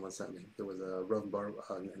mice someone sent me. There was a Rav Bar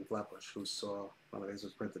in Flatbush who saw, one of these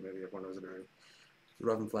was printed maybe if one was in there.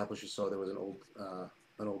 Rav in Flatbush who saw there was an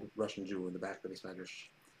old Russian Jew in the back of the Medrash.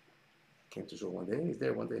 Came to shul one day, he's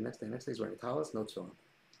there one day, next day he's wearing a talis, no tefillin.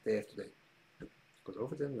 Day after day. Goes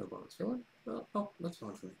over to him, no problem. Tefillin? Oh, that's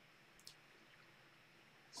fine for me.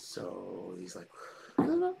 So he's like,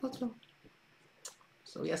 no, that's fine.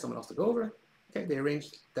 So he asked someone else to go over. Okay, they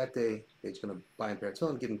arranged that day. They're just going to buy him a pair of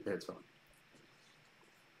tefillin, give him a pair of tefillin.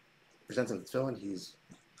 Presents him the tefillin. He's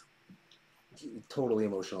totally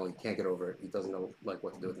emotional. He can't get over it. He doesn't know like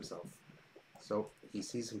what to do with himself. So he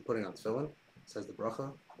sees him putting on tefillin, says the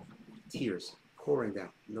bracha, tears pouring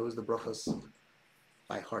down, knows the brachas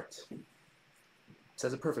by heart.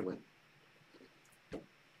 Says it perfectly.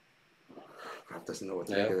 Rav doesn't know what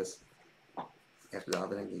to make of this. After the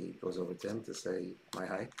davening, he goes over to him to say, my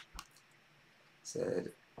hi.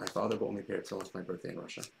 Said, my father bought me a pair of tefillin for my birthday in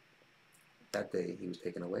Russia. That day, he was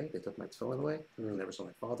taken away. They took my tefillin away. I never saw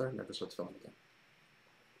my father, never saw tefillin again.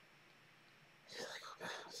 He's like, okay,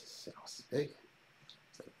 this is big.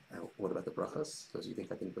 Said, what about the brachas? Because you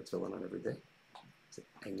think I didn't put tefillin on every day? Said,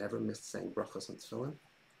 I never missed saying brachas on tefillin.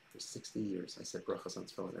 For 60 years, I said brachas on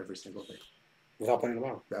tefillin every single day. Without putting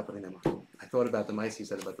them on. Without putting them on. I thought about the mice he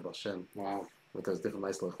said about the Baal Shem. Wow. With those different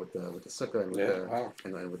mice with the sukkah and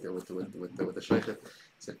with the shaykhut.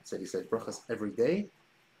 He said brachas every day.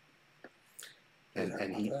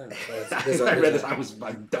 And he I read this, I was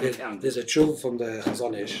dumbfounded. There's a chul from the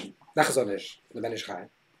Chazonish, not Chazonish, the Ben Ish Chai.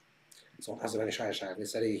 So has the Ben Ish Chai. He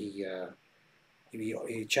said he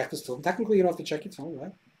checked his tefillin. Technically, you don't have to check your tefillin,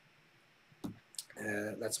 right?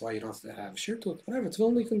 That's why you don't have to have shiur to it. Whatever,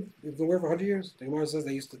 tefillin you can wear for 100 years. The Gemara says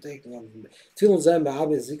they used to take tefillin zem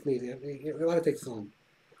ba'ab zikni. You're allowed to take tefillin.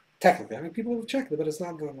 Technically, I mean people will check it, but it's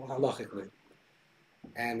not halachically.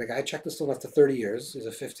 And the guy checked the tefillin after 30 years. He's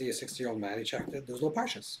a 50, a 60-year-old man. He checked it. There was no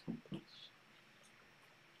Parshas.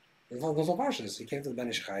 There's no Parshas. He came to the Ben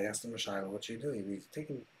Ish Chai, asked him, what should you do? He's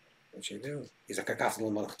taking, what should you do? He's like, I got to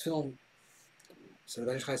learn tefillin. So the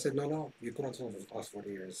Ben Ish Chai said, no, you put on tefillin for the past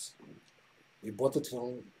 40 years. You bought the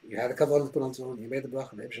tefillin, you had a kavod to put on tefillin, you made the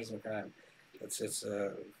bracha, the Ibshas Makayim. It's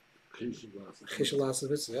Chishul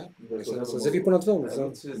yeah. So as if you put on tefillin.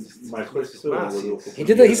 My first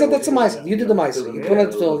tefillin. He said that's a mice. You did the mice. You put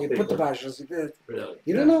on tefillin, you put the Parshas, you did.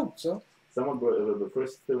 You didn't know, so. Someone brought the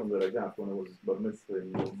first tefillin that I got when I was bar mitzvah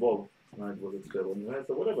in Vol, it was a tefillin. I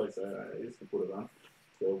said, whatever, I used to put it on.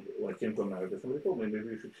 So when I came to America, somebody told me maybe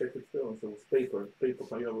you should check the tefillin. So it was paper, it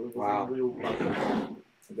was real paper.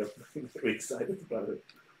 I got very excited about it.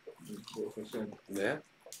 Yeah.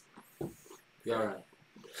 Yeah, all right.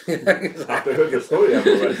 After I heard the story, I'm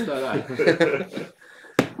all right.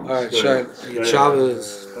 All right,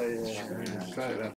 Shabbos.